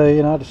new day,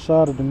 and I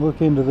decided to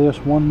look into this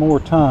one more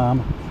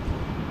time.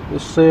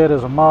 This set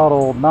is a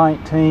model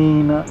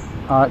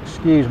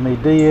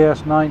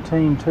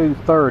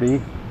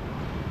DS19230.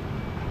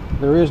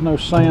 There is no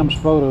Sam's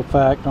photo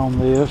fact on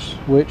this,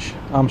 which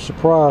I'm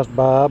surprised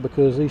by,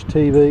 because these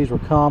TVs were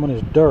common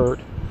as dirt.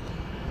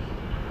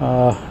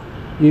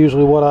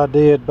 Usually what I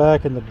did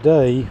back in the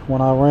day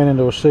when I ran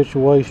into a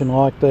situation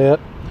like that,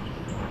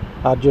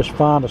 I'd just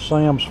find a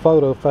Sam's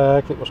photo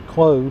fact that was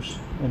close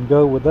and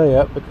go with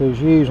that,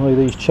 because usually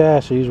these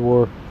chassis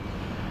were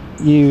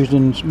used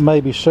in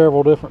maybe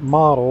several different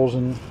models,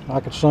 and I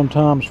could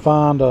sometimes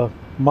find a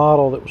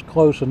model that was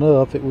close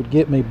enough it would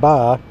get me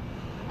by.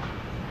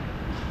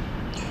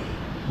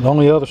 The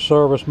only other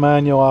service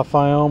manual I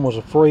found was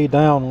a free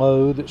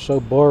download that's so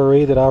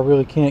blurry that I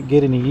really can't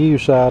get any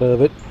use out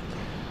of it.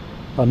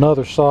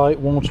 Another site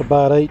wants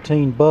about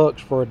 18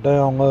 bucks for a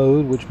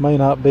download, which may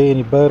not be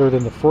any better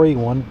than the free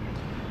one,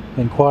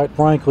 and quite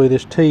frankly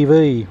this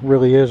TV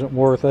really isn't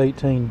worth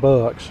 18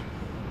 bucks.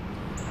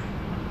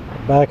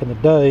 Back in the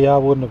day, I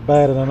wouldn't have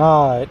batted an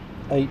eye at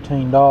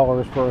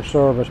 $18 for a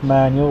service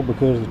manual,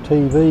 because the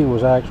TV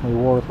was actually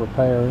worth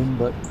repairing.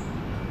 But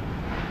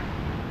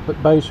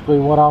But basically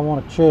what I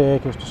want to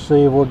check is to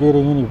see if we're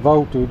getting any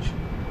voltage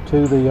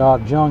to the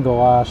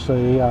jungle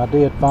IC. I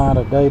did find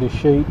a data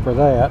sheet for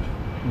that,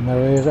 and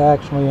there is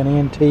actually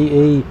an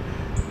NTE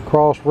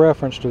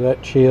cross-reference to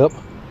that chip.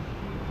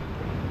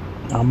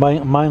 I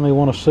mainly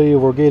want to see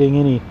if we're getting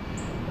any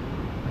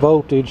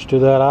voltage to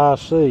that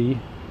IC,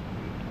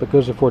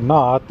 because if we're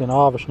not, then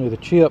obviously the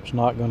chip's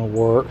not going to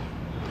work,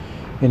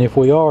 and if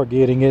we are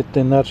getting it,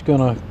 then that's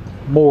going to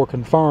more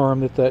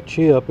confirm that that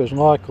chip is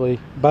likely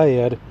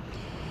bad.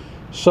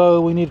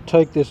 So we need to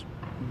take this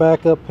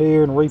back up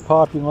here and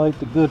repopulate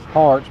the good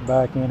parts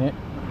back in it.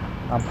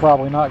 I'm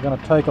probably not going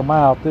to take them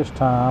out this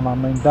time. I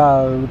mean,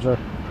 diodes are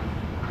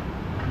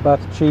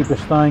about the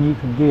cheapest thing you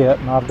can get,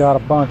 and I've got a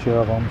bunch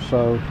of them.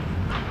 So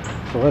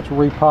let's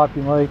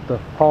repopulate the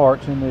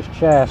parts in this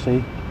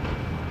chassis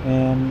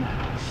and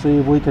see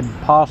if we can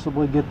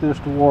possibly get this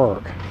to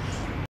work.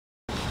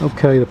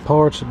 Okay, the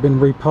parts have been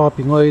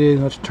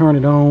repopulated. Let's turn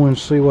it on and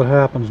see what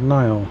happens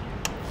now.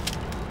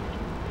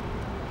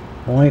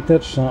 Well, ain't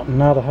that something?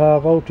 Now the high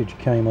voltage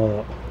came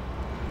up.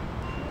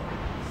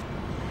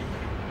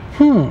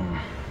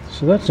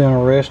 So that's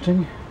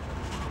interesting.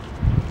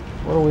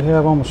 What do we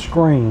have on the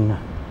screen?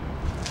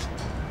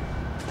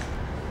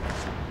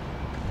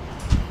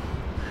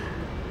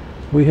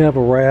 We have a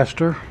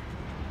raster.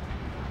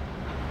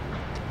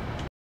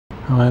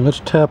 Alright,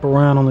 let's tap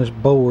around on this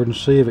board and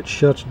see if it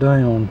shuts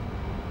down.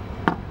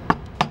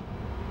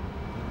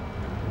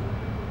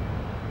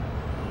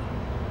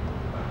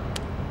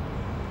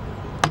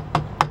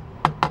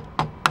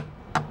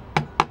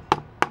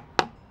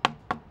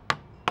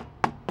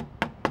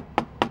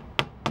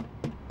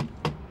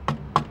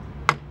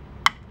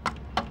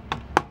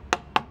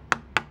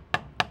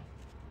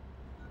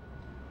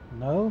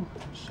 No,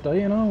 it's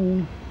staying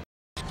on.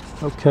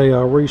 Okay, I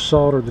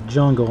resoldered the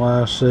jungle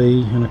IC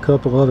and a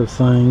couple other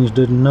things.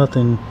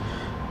 Nothing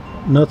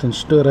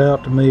stood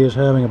out to me as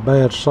having a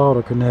bad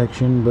solder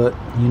connection, but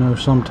you know,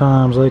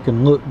 sometimes they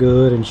can look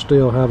good and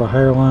still have a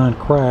hairline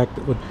crack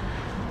that would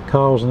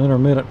cause an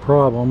intermittent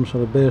problem. So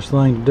the best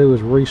thing to do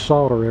is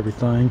resolder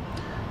everything.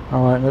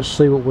 Alright, let's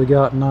see what we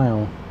got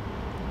now.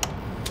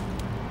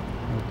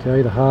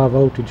 Okay, the high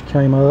voltage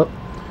came up.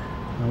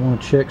 I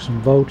want to check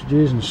some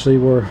voltages and see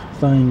where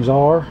things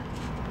are.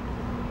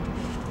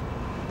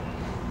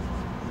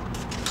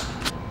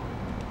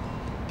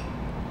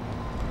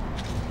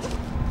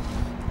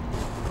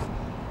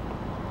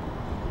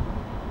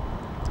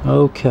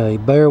 Okay,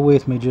 bear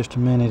with me just a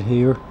minute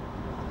here.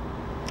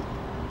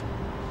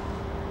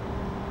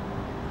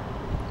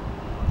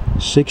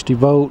 60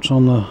 volts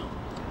on the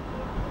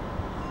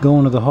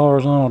going to the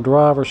horizontal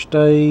driver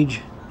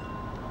stage.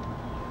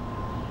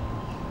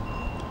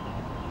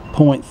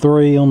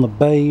 0.3 on the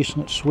base.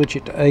 Let's switch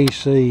it to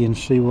AC and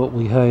see what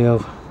we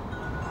have.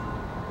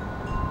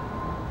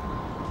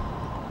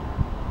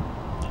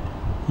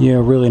 Yeah,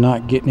 really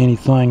not getting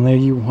anything there.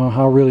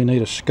 I really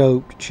need a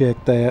scope to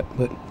check that,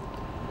 but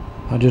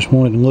I just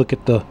wanted to look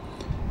at the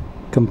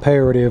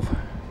comparative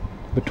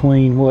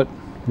between what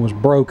was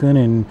broken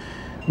and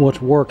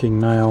what's working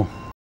now.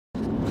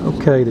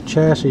 Okay, the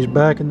chassis is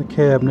back in the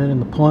cabinet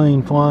and the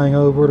plane flying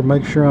over to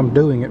make sure I'm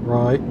doing it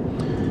right.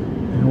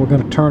 And we're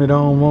going to turn it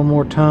on one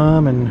more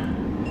time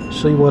and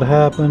see what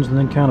happens, and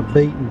then kind of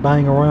beat and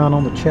bang around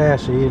on the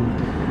chassis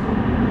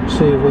and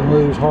see if we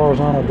lose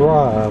horizontal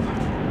drive.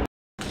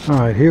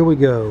 Alright, here we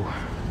go.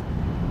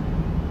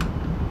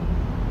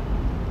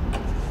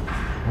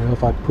 Well,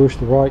 if I push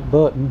the right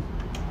button.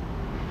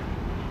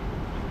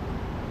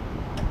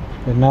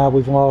 And now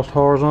we've lost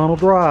horizontal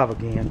drive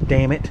again,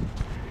 damn it.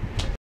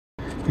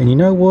 And you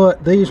know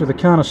what? These are the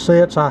kind of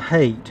sets I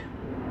hate.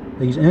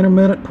 These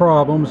intermittent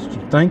problems,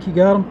 you think you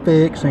got them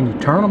fixed and you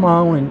turn them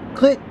on and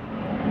click,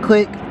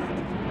 click.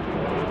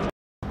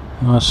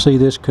 I see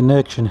this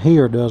connection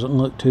here doesn't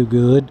look too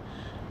good.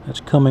 That's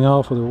coming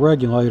off of the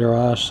regulator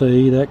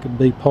IC. That could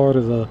be part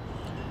of the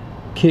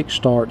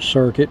kickstart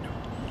circuit.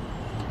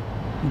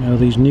 You know,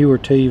 these newer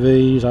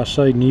TVs, I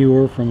say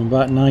newer, from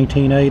about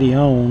 1980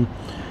 on,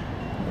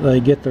 they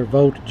get their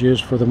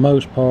voltages for the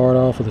most part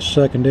off of the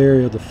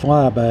secondary of the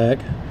flyback.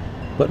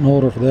 But in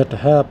order for that to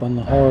happen,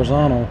 the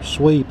horizontal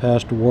sweep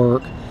has to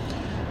work.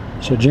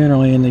 So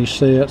generally in these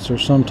sets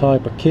there's some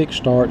type of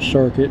kickstart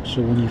circuit,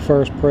 so when you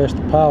first press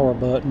the power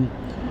button,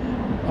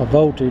 a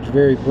voltage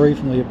very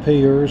briefly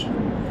appears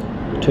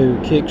to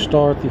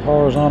kickstart the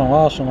horizontal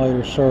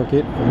oscillator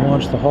circuit, and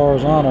once the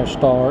horizontal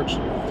starts,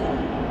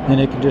 then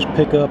it can just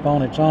pick up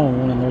on its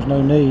own and there's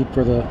no need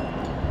for the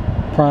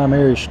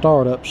primary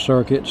startup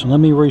circuit. So let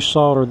me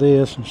resolder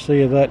this and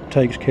see if that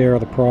takes care of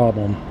the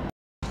problem.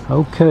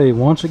 Okay,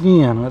 once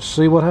again, let's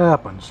see what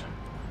happens.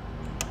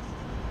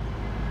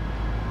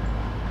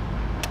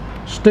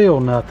 Still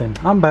nothing.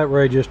 I'm about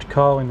ready just to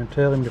call him and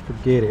tell him to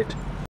forget it.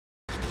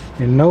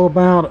 And no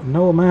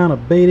amount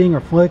of beating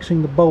or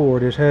flexing the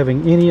board is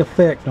having any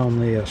effect on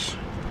this.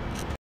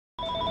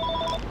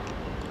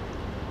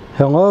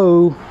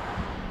 Hello?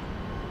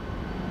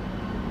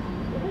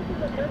 This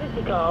is a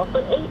courtesy call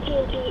from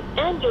AT&T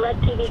and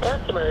DirecTV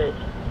customers.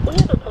 We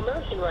have a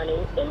promotion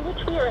running in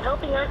which we are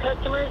helping our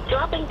customers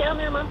dropping down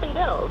their monthly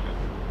bills.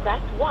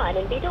 Press 1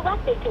 and be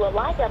directed to a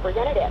live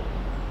representative.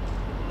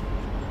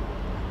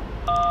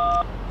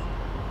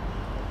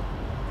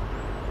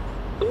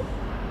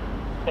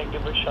 Thank you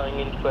for showing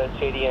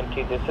interest,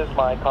 AT&T. This is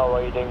Mike. How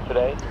are you doing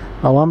today?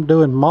 Oh, I'm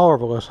doing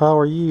marvelous. How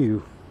are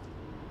you?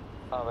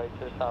 Alright,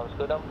 sir. Sounds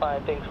good. I'm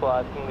fine. Thanks for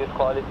asking. This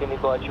call is in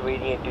about your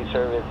AT&T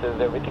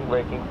services. Everything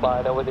working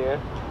fine over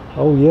there?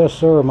 Oh, yes,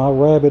 sir. My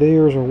rabbit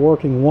ears are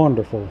working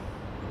wonderful.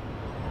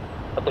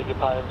 I beg your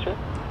pardon, sir?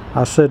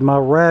 I said my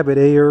rabbit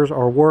ears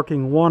are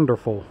working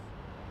wonderful.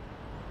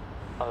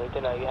 Alright,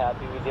 then are you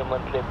happy with your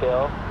monthly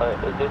bill? Or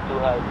is it too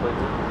high for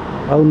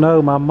you? Oh,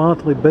 no. My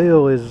monthly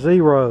bill is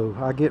zero.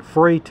 I get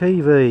free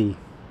TV.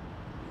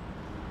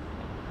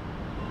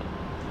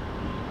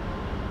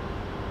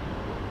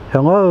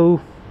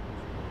 Hello?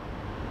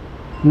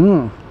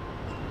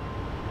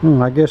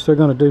 I guess they're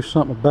going to do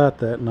something about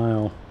that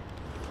now.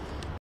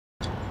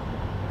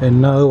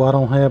 And no, I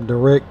don't have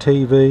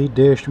DirecTV,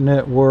 Dish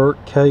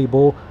Network,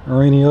 cable,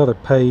 or any other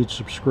paid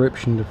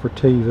subscription for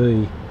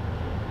TV.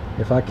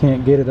 If I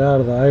can't get it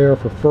out of the air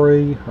for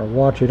free or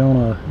watch it on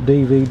a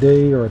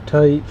DVD or a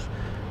tape,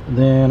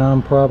 then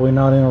I'm probably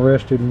not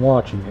interested in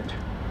watching it.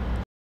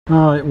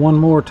 Alright, one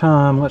more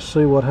time, let's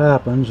see what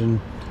happens, and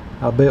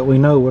I bet we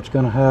know what's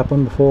going to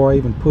happen before I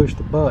even push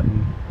the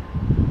button.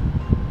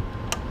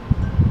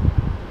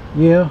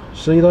 Yeah,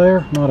 see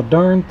there? Not a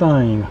darn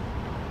thing.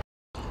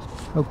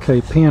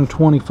 Okay, pin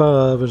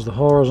 25 is the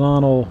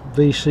horizontal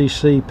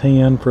VCC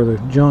pin for the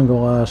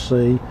jungle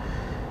IC,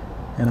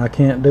 and I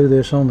can't do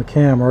this on the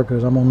camera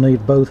because I'm going to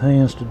need both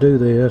hands to do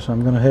this.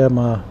 I'm going to have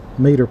my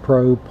meter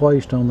probe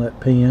placed on that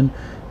pin,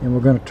 and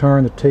we're going to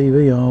turn the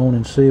TV on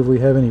and see if we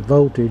have any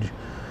voltage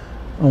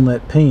on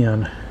that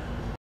pin.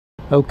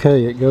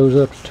 Okay, it goes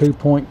up to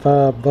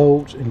 2.5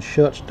 volts and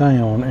shuts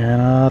down,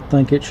 and I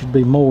think it should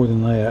be more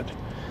than that.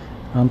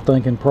 I'm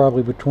thinking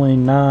probably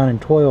between 9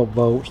 and 12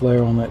 volts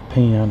there on that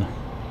pin.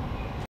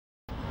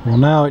 Well,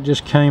 now it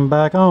just came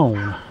back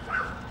on.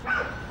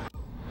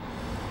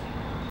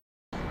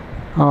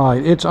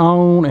 Alright, it's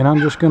on, and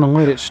I'm just going to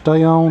let it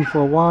stay on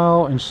for a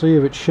while and see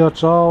if it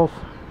shuts off.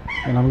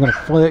 And I'm going to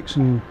flex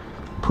and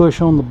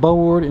push on the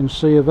board and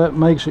see if that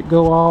makes it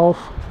go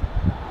off.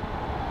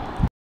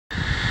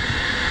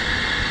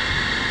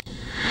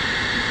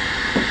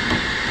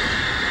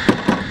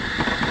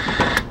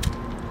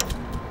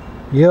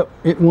 Yep,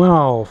 it went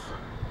off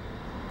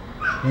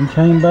and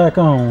came back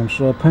on,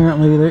 so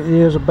apparently there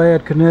is a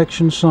bad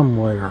connection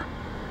somewhere.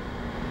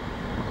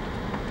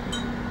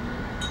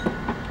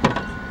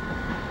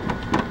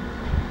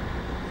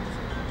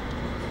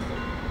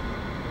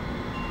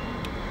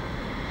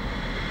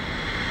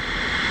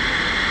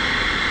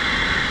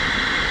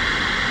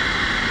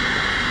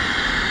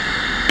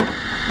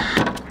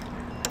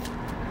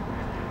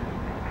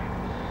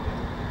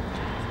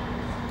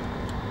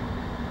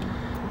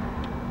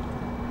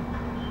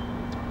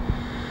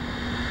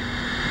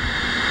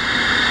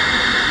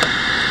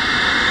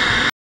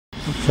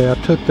 Okay, I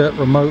took that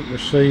remote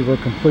receiver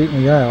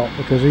completely out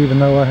because even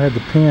though I had the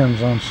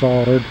pins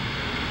unsoldered,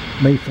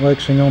 me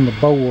flexing on the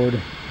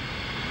board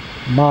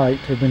might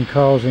have been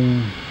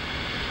causing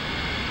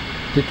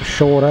it to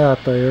short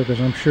out there,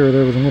 because I'm sure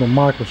there was a little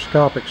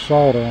microscopic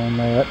solder on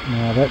that.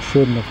 Now that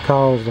shouldn't have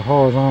caused the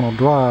horizontal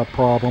drive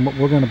problem, but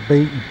we're going to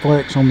beat and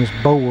flex on this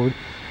board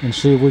and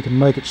see if we can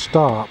make it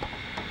stop.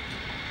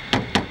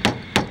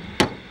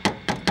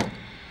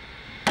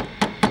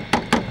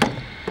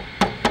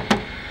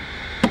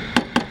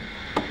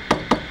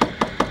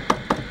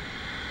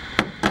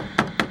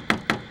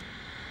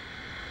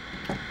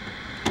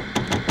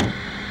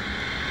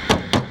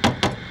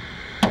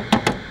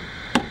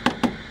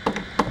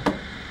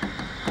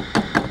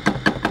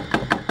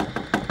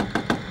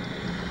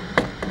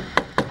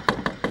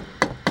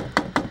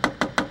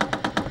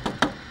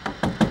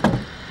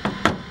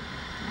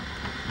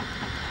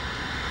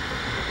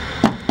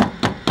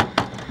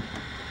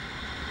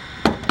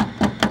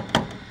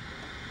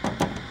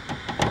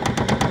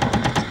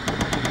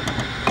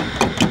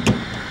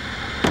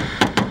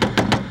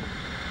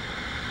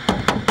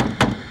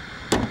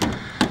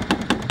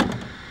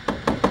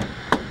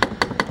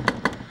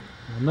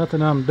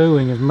 Nothing I'm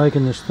doing is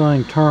making this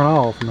thing turn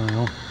off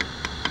now.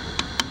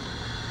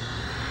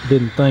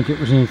 Didn't think it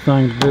was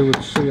anything to do with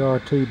the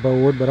CRT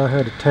board, but I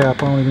had to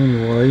tap on it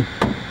anyway.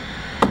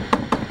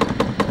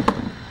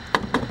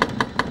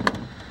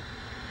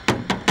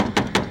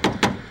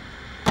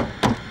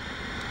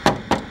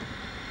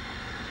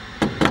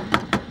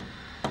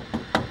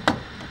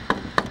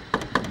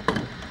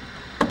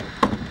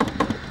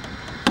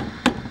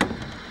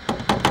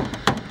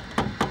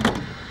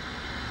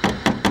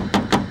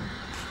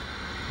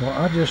 Well,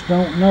 I just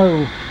don't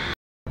know.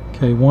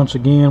 Okay, once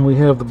again we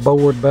have the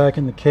board back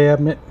in the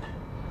cabinet.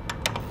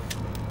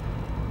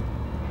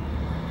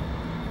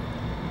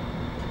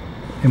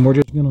 And we're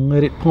just going to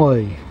let it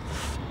play.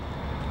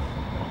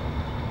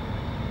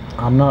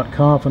 I'm not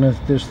confident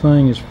that this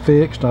thing is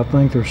fixed. I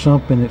think there's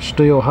something that's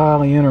still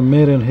highly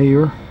intermittent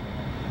here.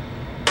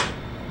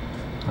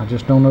 I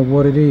just don't know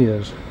what it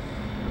is.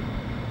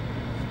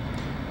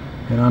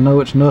 And I know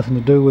it's nothing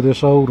to do with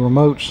this old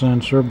remote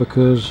sensor,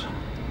 because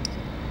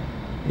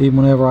even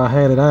whenever I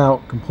had it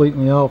out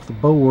completely off the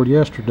board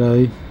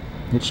yesterday,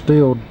 it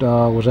still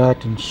was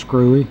acting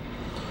screwy.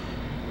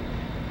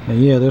 And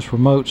yeah, this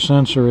remote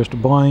sensor is to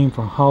blame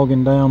for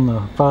hogging down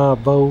the 5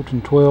 volt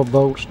and 12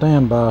 volt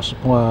standby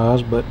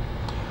supplies, but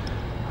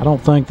I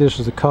don't think this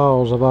is the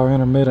cause of our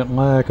intermittent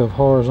lack of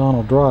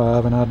horizontal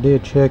drive. And I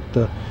did check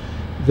the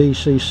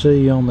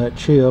VCC on that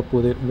chip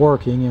with it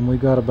working, and we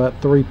got about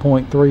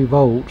 3.3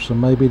 volts, so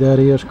maybe that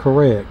is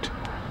correct.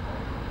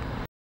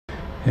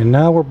 And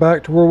now we're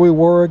back to where we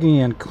were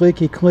again,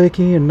 clicky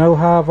clicky and no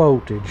high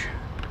voltage.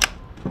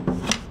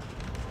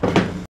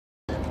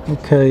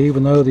 Okay,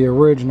 even though the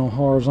original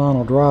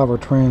horizontal driver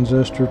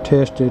transistor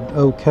tested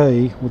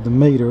okay with the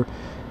meter,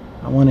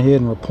 I went ahead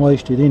and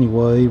replaced it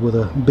anyway with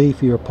a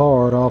beefier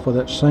part off of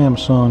that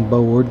Samsung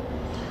board,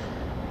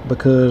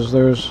 because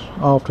there's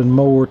often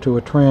more to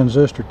a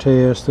transistor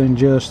test than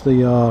just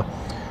the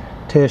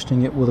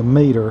testing it with a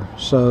meter.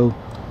 So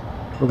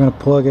we're going to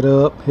plug it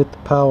up, hit the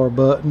power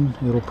button.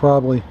 It'll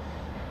probably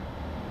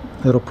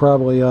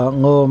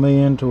lull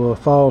me into a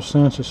false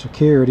sense of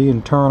security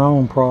and turn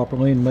on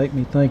properly and make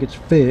me think it's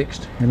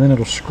fixed, and then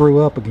it'll screw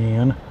up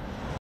again.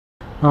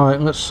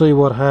 Alright, let's see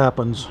what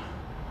happens.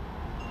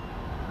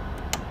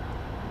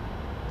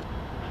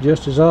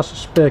 Just as I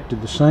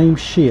suspected, the same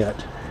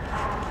shit.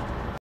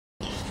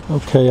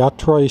 Okay, I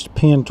traced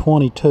pin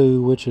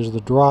 22, which is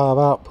the drive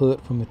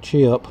output from the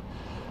chip,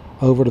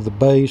 over to the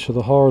base of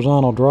the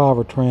horizontal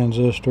driver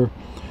transistor,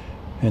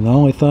 and the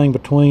only thing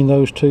between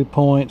those 2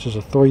 points is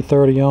a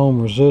 330 ohm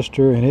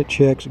resistor, and it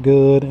checks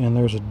good, and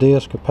there's a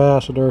disc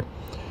capacitor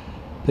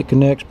that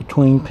connects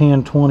between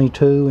pin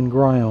 22 and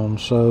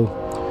ground,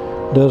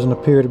 so doesn't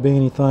appear to be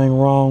anything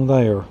wrong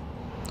there.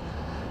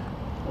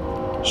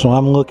 So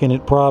I'm looking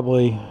at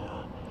probably,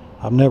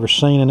 I've never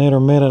seen an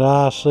intermittent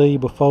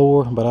IC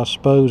before, but I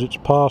suppose it's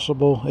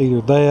possible.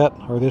 Either that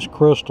or this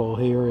crystal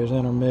here is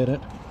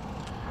intermittent.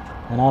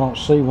 And I don't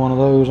see one of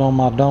those on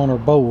my donor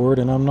board,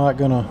 and I'm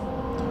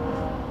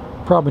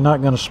probably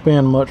not gonna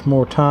spend much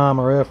more time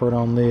or effort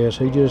on this.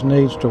 He just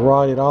needs to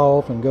write it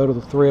off and go to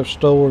the thrift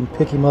store and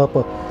pick him up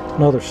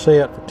another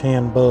set for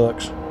 10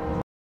 bucks.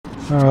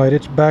 Alright,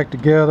 it's back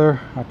together.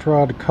 I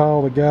tried to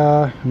call the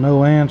guy,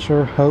 no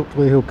answer.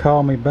 Hopefully he'll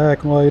call me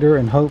back later,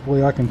 and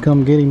hopefully I can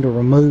come get him to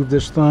remove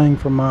this thing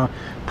from my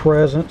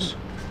presence.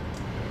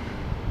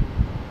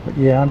 But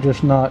yeah, I'm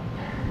just not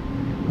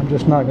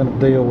going to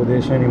deal with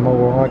this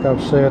anymore. Like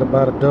I've said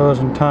about a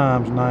dozen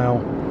times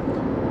now,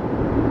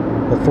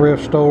 the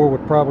thrift store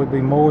would probably be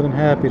more than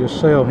happy to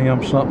sell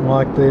him something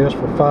like this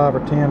for 5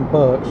 or 10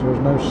 bucks. There's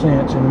no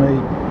sense in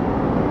me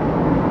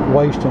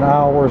wasting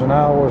hours and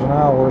hours and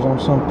hours on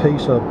some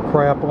piece of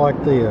crap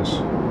like this.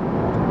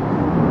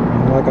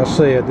 And like I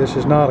said, this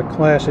is not a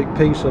classic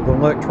piece of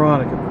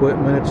electronic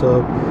equipment. It's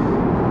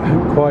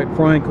quite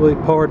frankly,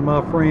 pardon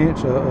my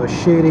French, a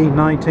shitty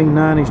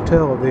 1990s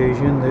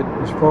television that,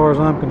 as far as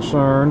I'm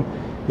concerned,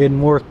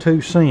 isn't worth 2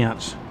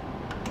 cents.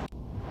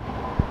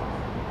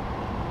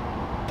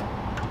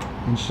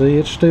 And see,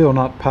 it's still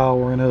not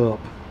powering up.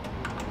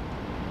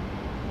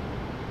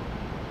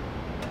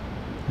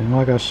 And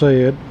like I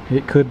said,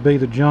 it could be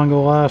the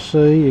jungle IC,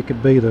 it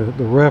could be the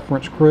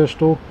reference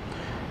crystal,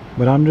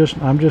 but I'm just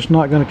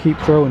not going to keep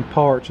throwing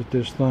parts at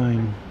this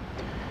thing.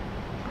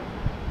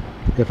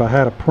 If I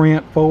had a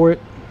print for it,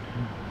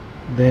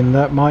 then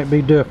that might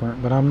be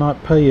different, but I'm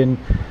not paying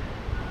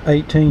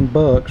 18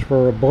 bucks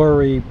for a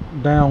blurry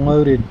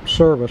downloaded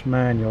service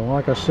manual.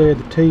 Like I said,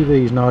 the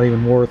TV's not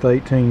even worth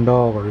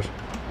 $18.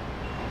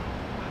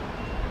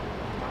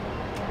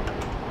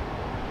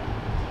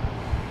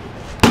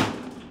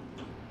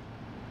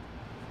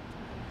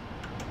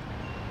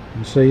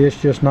 And see,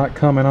 it's just not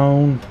coming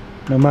on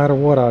no matter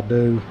what I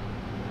do.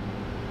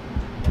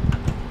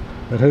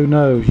 But who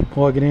knows, you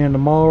plug it in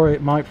tomorrow,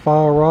 it might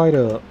fire right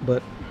up,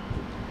 but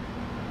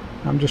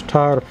I'm just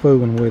tired of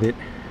fooling with it.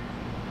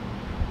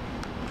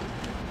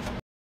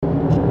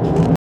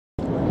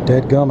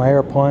 Deadgum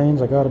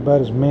airplanes, I got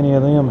about as many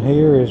of them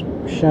here as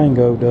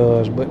Shango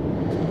does, but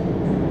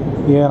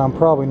yeah, and I'm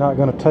probably not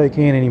going to take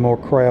in any more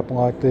crap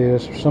like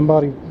this. If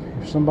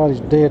somebody's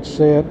dead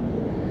set,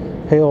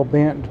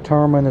 hell-bent,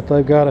 determined that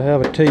they've got to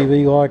have a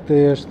TV like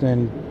this,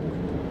 then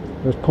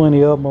there's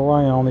plenty of them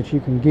around that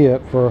you can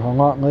get for a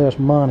lot less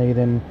money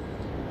than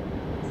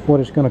what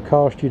it's going to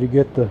cost you to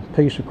get the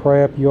piece of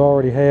crap you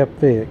already have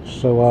fixed.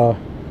 So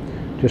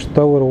just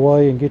throw it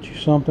away and get you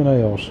something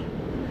else.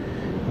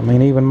 I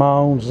mean, even my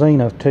own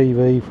Zenith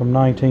TV from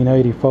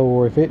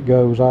 1984, if it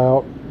goes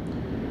out,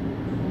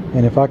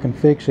 and if I can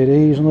fix it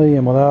easily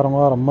and without a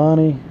lot of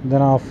money,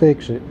 then I'll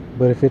fix it.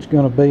 But if it's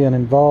going to be an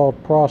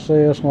involved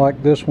process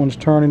like this one's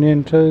turning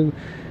into,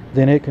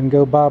 then it can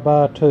go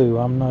bye-bye too.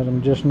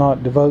 I'm just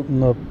not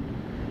devoting the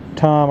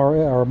time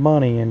or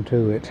money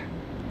into it.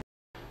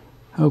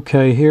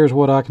 Okay, here's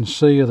what I can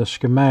see of the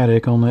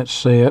schematic on that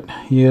set.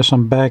 Yes,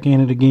 I'm back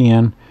in it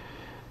again.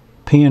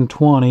 Pin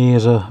 20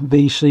 is a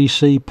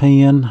VCC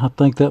pin. I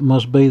think that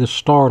must be the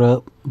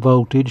startup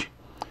voltage.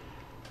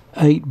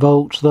 8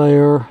 volts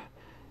there,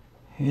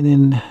 and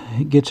then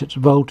it gets its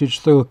voltage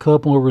through a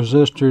couple of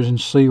resistors in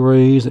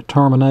series that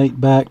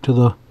terminate back to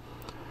the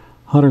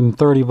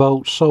 130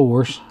 volt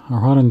source or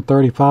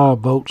 135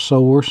 volt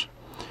source.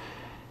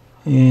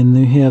 And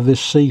you have this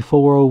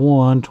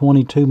C401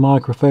 22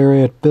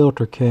 microfarad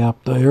filter cap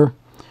there,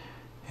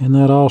 and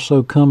that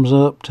also comes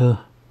up to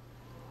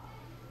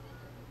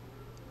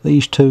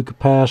these 2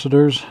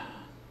 capacitors.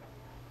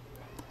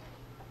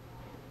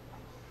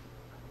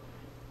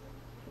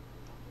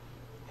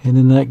 And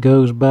then that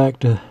goes back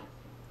to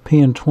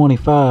pin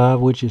 25,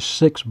 which is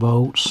 6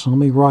 volts. Let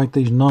me write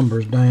these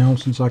numbers down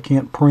since I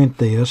can't print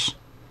this.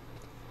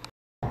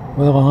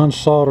 Well, I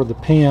unsoldered the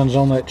pins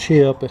on that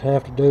chip that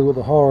have to do with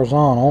the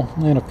horizontal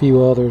and a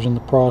few others in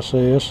the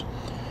process.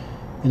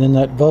 And then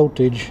that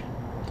voltage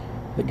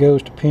that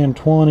goes to pin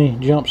 20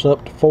 jumps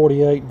up to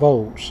 48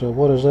 volts. So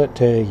what does that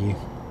tell you?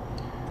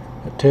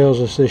 It tells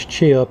us this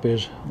chip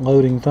is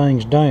loading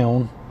things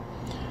down.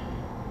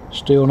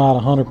 Still not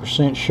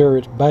 100% sure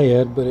it's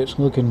bad, but it's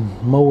looking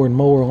more and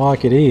more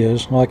like it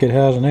is, like it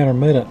has an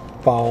intermittent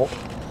fault.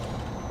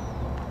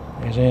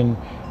 As in,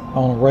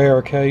 on a rare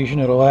occasion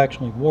it'll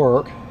actually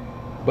work,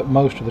 but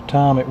most of the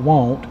time it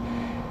won't.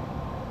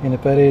 And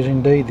if that is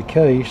indeed the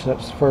case,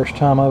 that's the first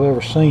time I've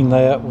ever seen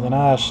that with an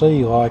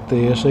IC like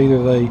this.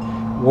 Either they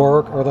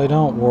work or they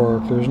don't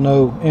work. There's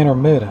no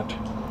intermittent.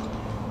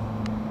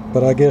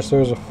 But I guess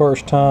there's a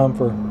first time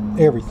for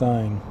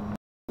everything.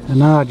 And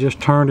now I just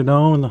turned it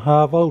on and the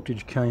high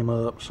voltage came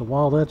up. So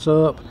while that's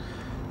up,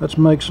 let's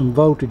make some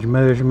voltage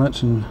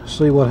measurements and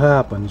see what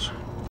happens.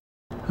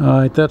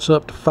 Alright, that's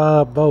up to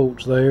 5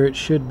 volts there. It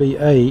should be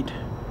 8.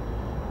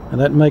 And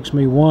that makes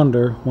me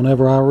wonder,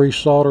 whenever I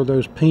resolder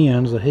those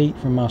pins, the heat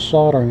from my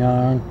soldering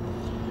iron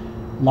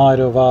might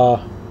have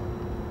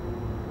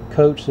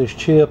coached this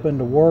chip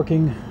into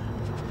working.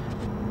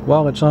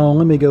 While it's on,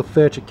 let me go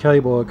fetch a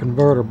cable, a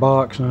converter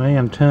box, and an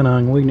antenna,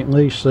 and we can at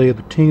least see if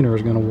the tuner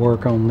is going to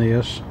work on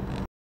this.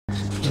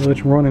 So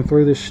it's running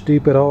through this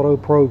stupid auto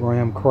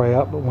program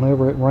crap, but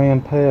whenever it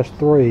ran past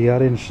 3, I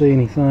didn't see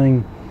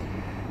anything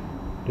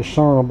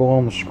discernible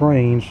on the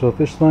screen. So if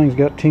this thing's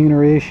got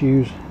tuner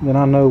issues, then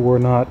I know we're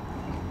not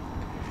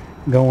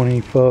going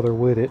any further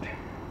with it.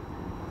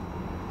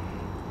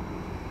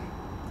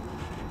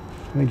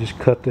 Let me just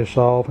cut this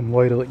off and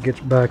wait till it gets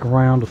back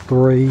around to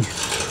 3.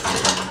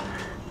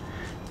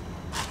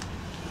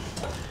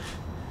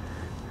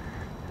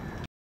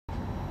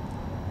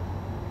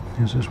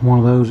 Is this one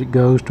of those that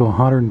goes to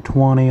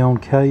 120 on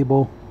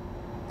cable?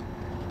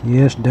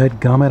 Yes,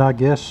 dadgummit, I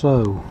guess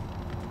so.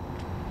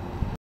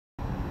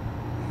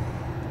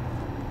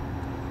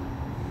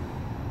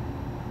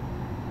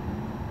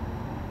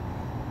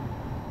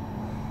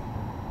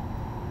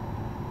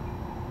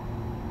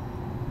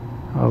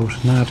 Oh,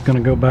 so now it's going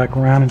to go back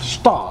around and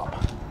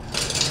stop.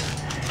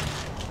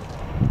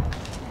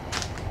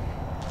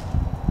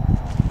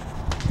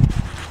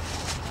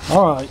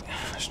 Alright,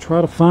 let's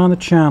try to find the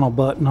channel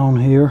button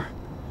on here.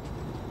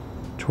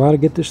 Try to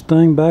get this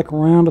thing back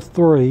around to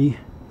 3.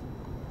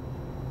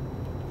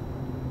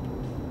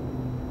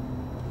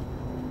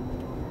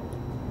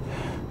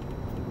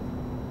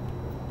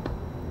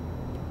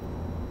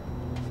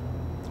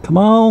 Come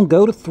on,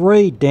 go to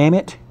 3, damn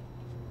it.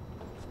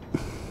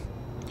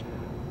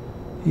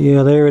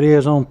 Yeah, there it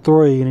is on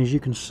 3, and as you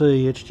can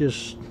see,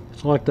 it's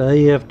like the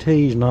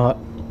AFT's not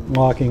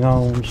locking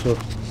on. So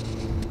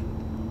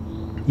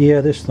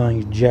yeah, this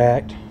thing's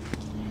jacked.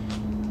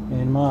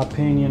 In my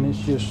opinion, it's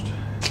just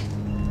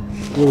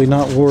really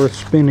not worth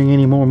spending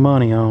any more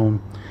money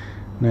on.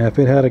 Now, if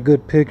it had a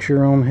good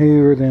picture on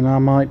here, then I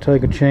might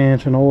take a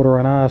chance and order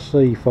an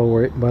IC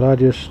for it. But I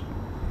just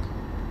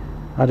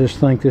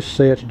think this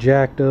set's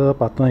jacked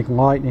up. I think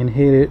lightning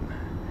hit it.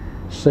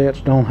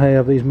 Sets don't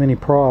have these many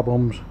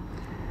problems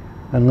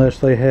unless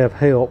they have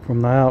help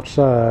from the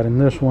outside,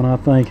 and this one I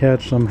think had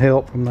some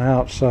help from the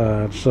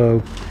outside.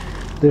 So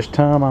this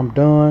time I'm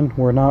done.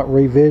 We're not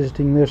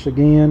revisiting this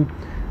again.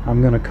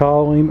 I'm going to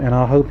call him, and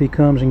I hope he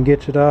comes and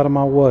gets it out of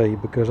my way,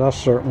 because I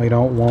certainly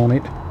don't want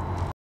it.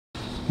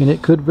 And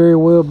it could very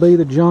well be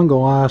the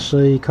jungle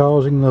IC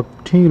causing the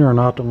tuner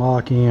not to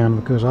lock in,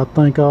 because I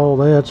think all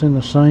that's in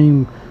the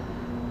same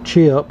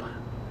chip.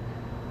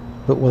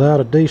 But without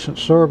a decent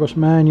service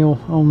manual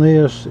on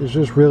this, there's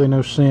just really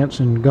no sense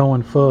in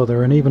going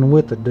further. And even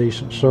with a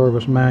decent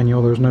service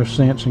manual, there's no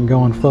sense in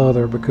going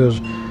further, because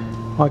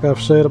like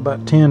I've said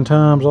about 10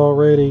 times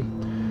already,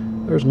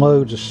 there's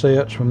loads of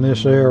sets from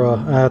this era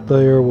out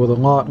there with a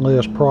lot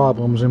less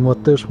problems than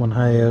what this one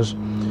has.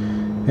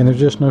 And there's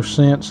just no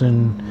sense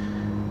in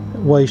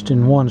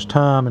wasting one's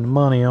time and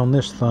money on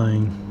this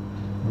thing.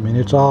 I mean,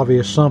 it's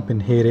obvious something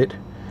hit it.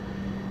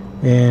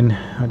 And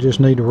I just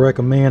need to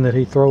recommend that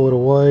he throw it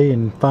away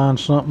and find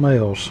something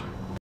else.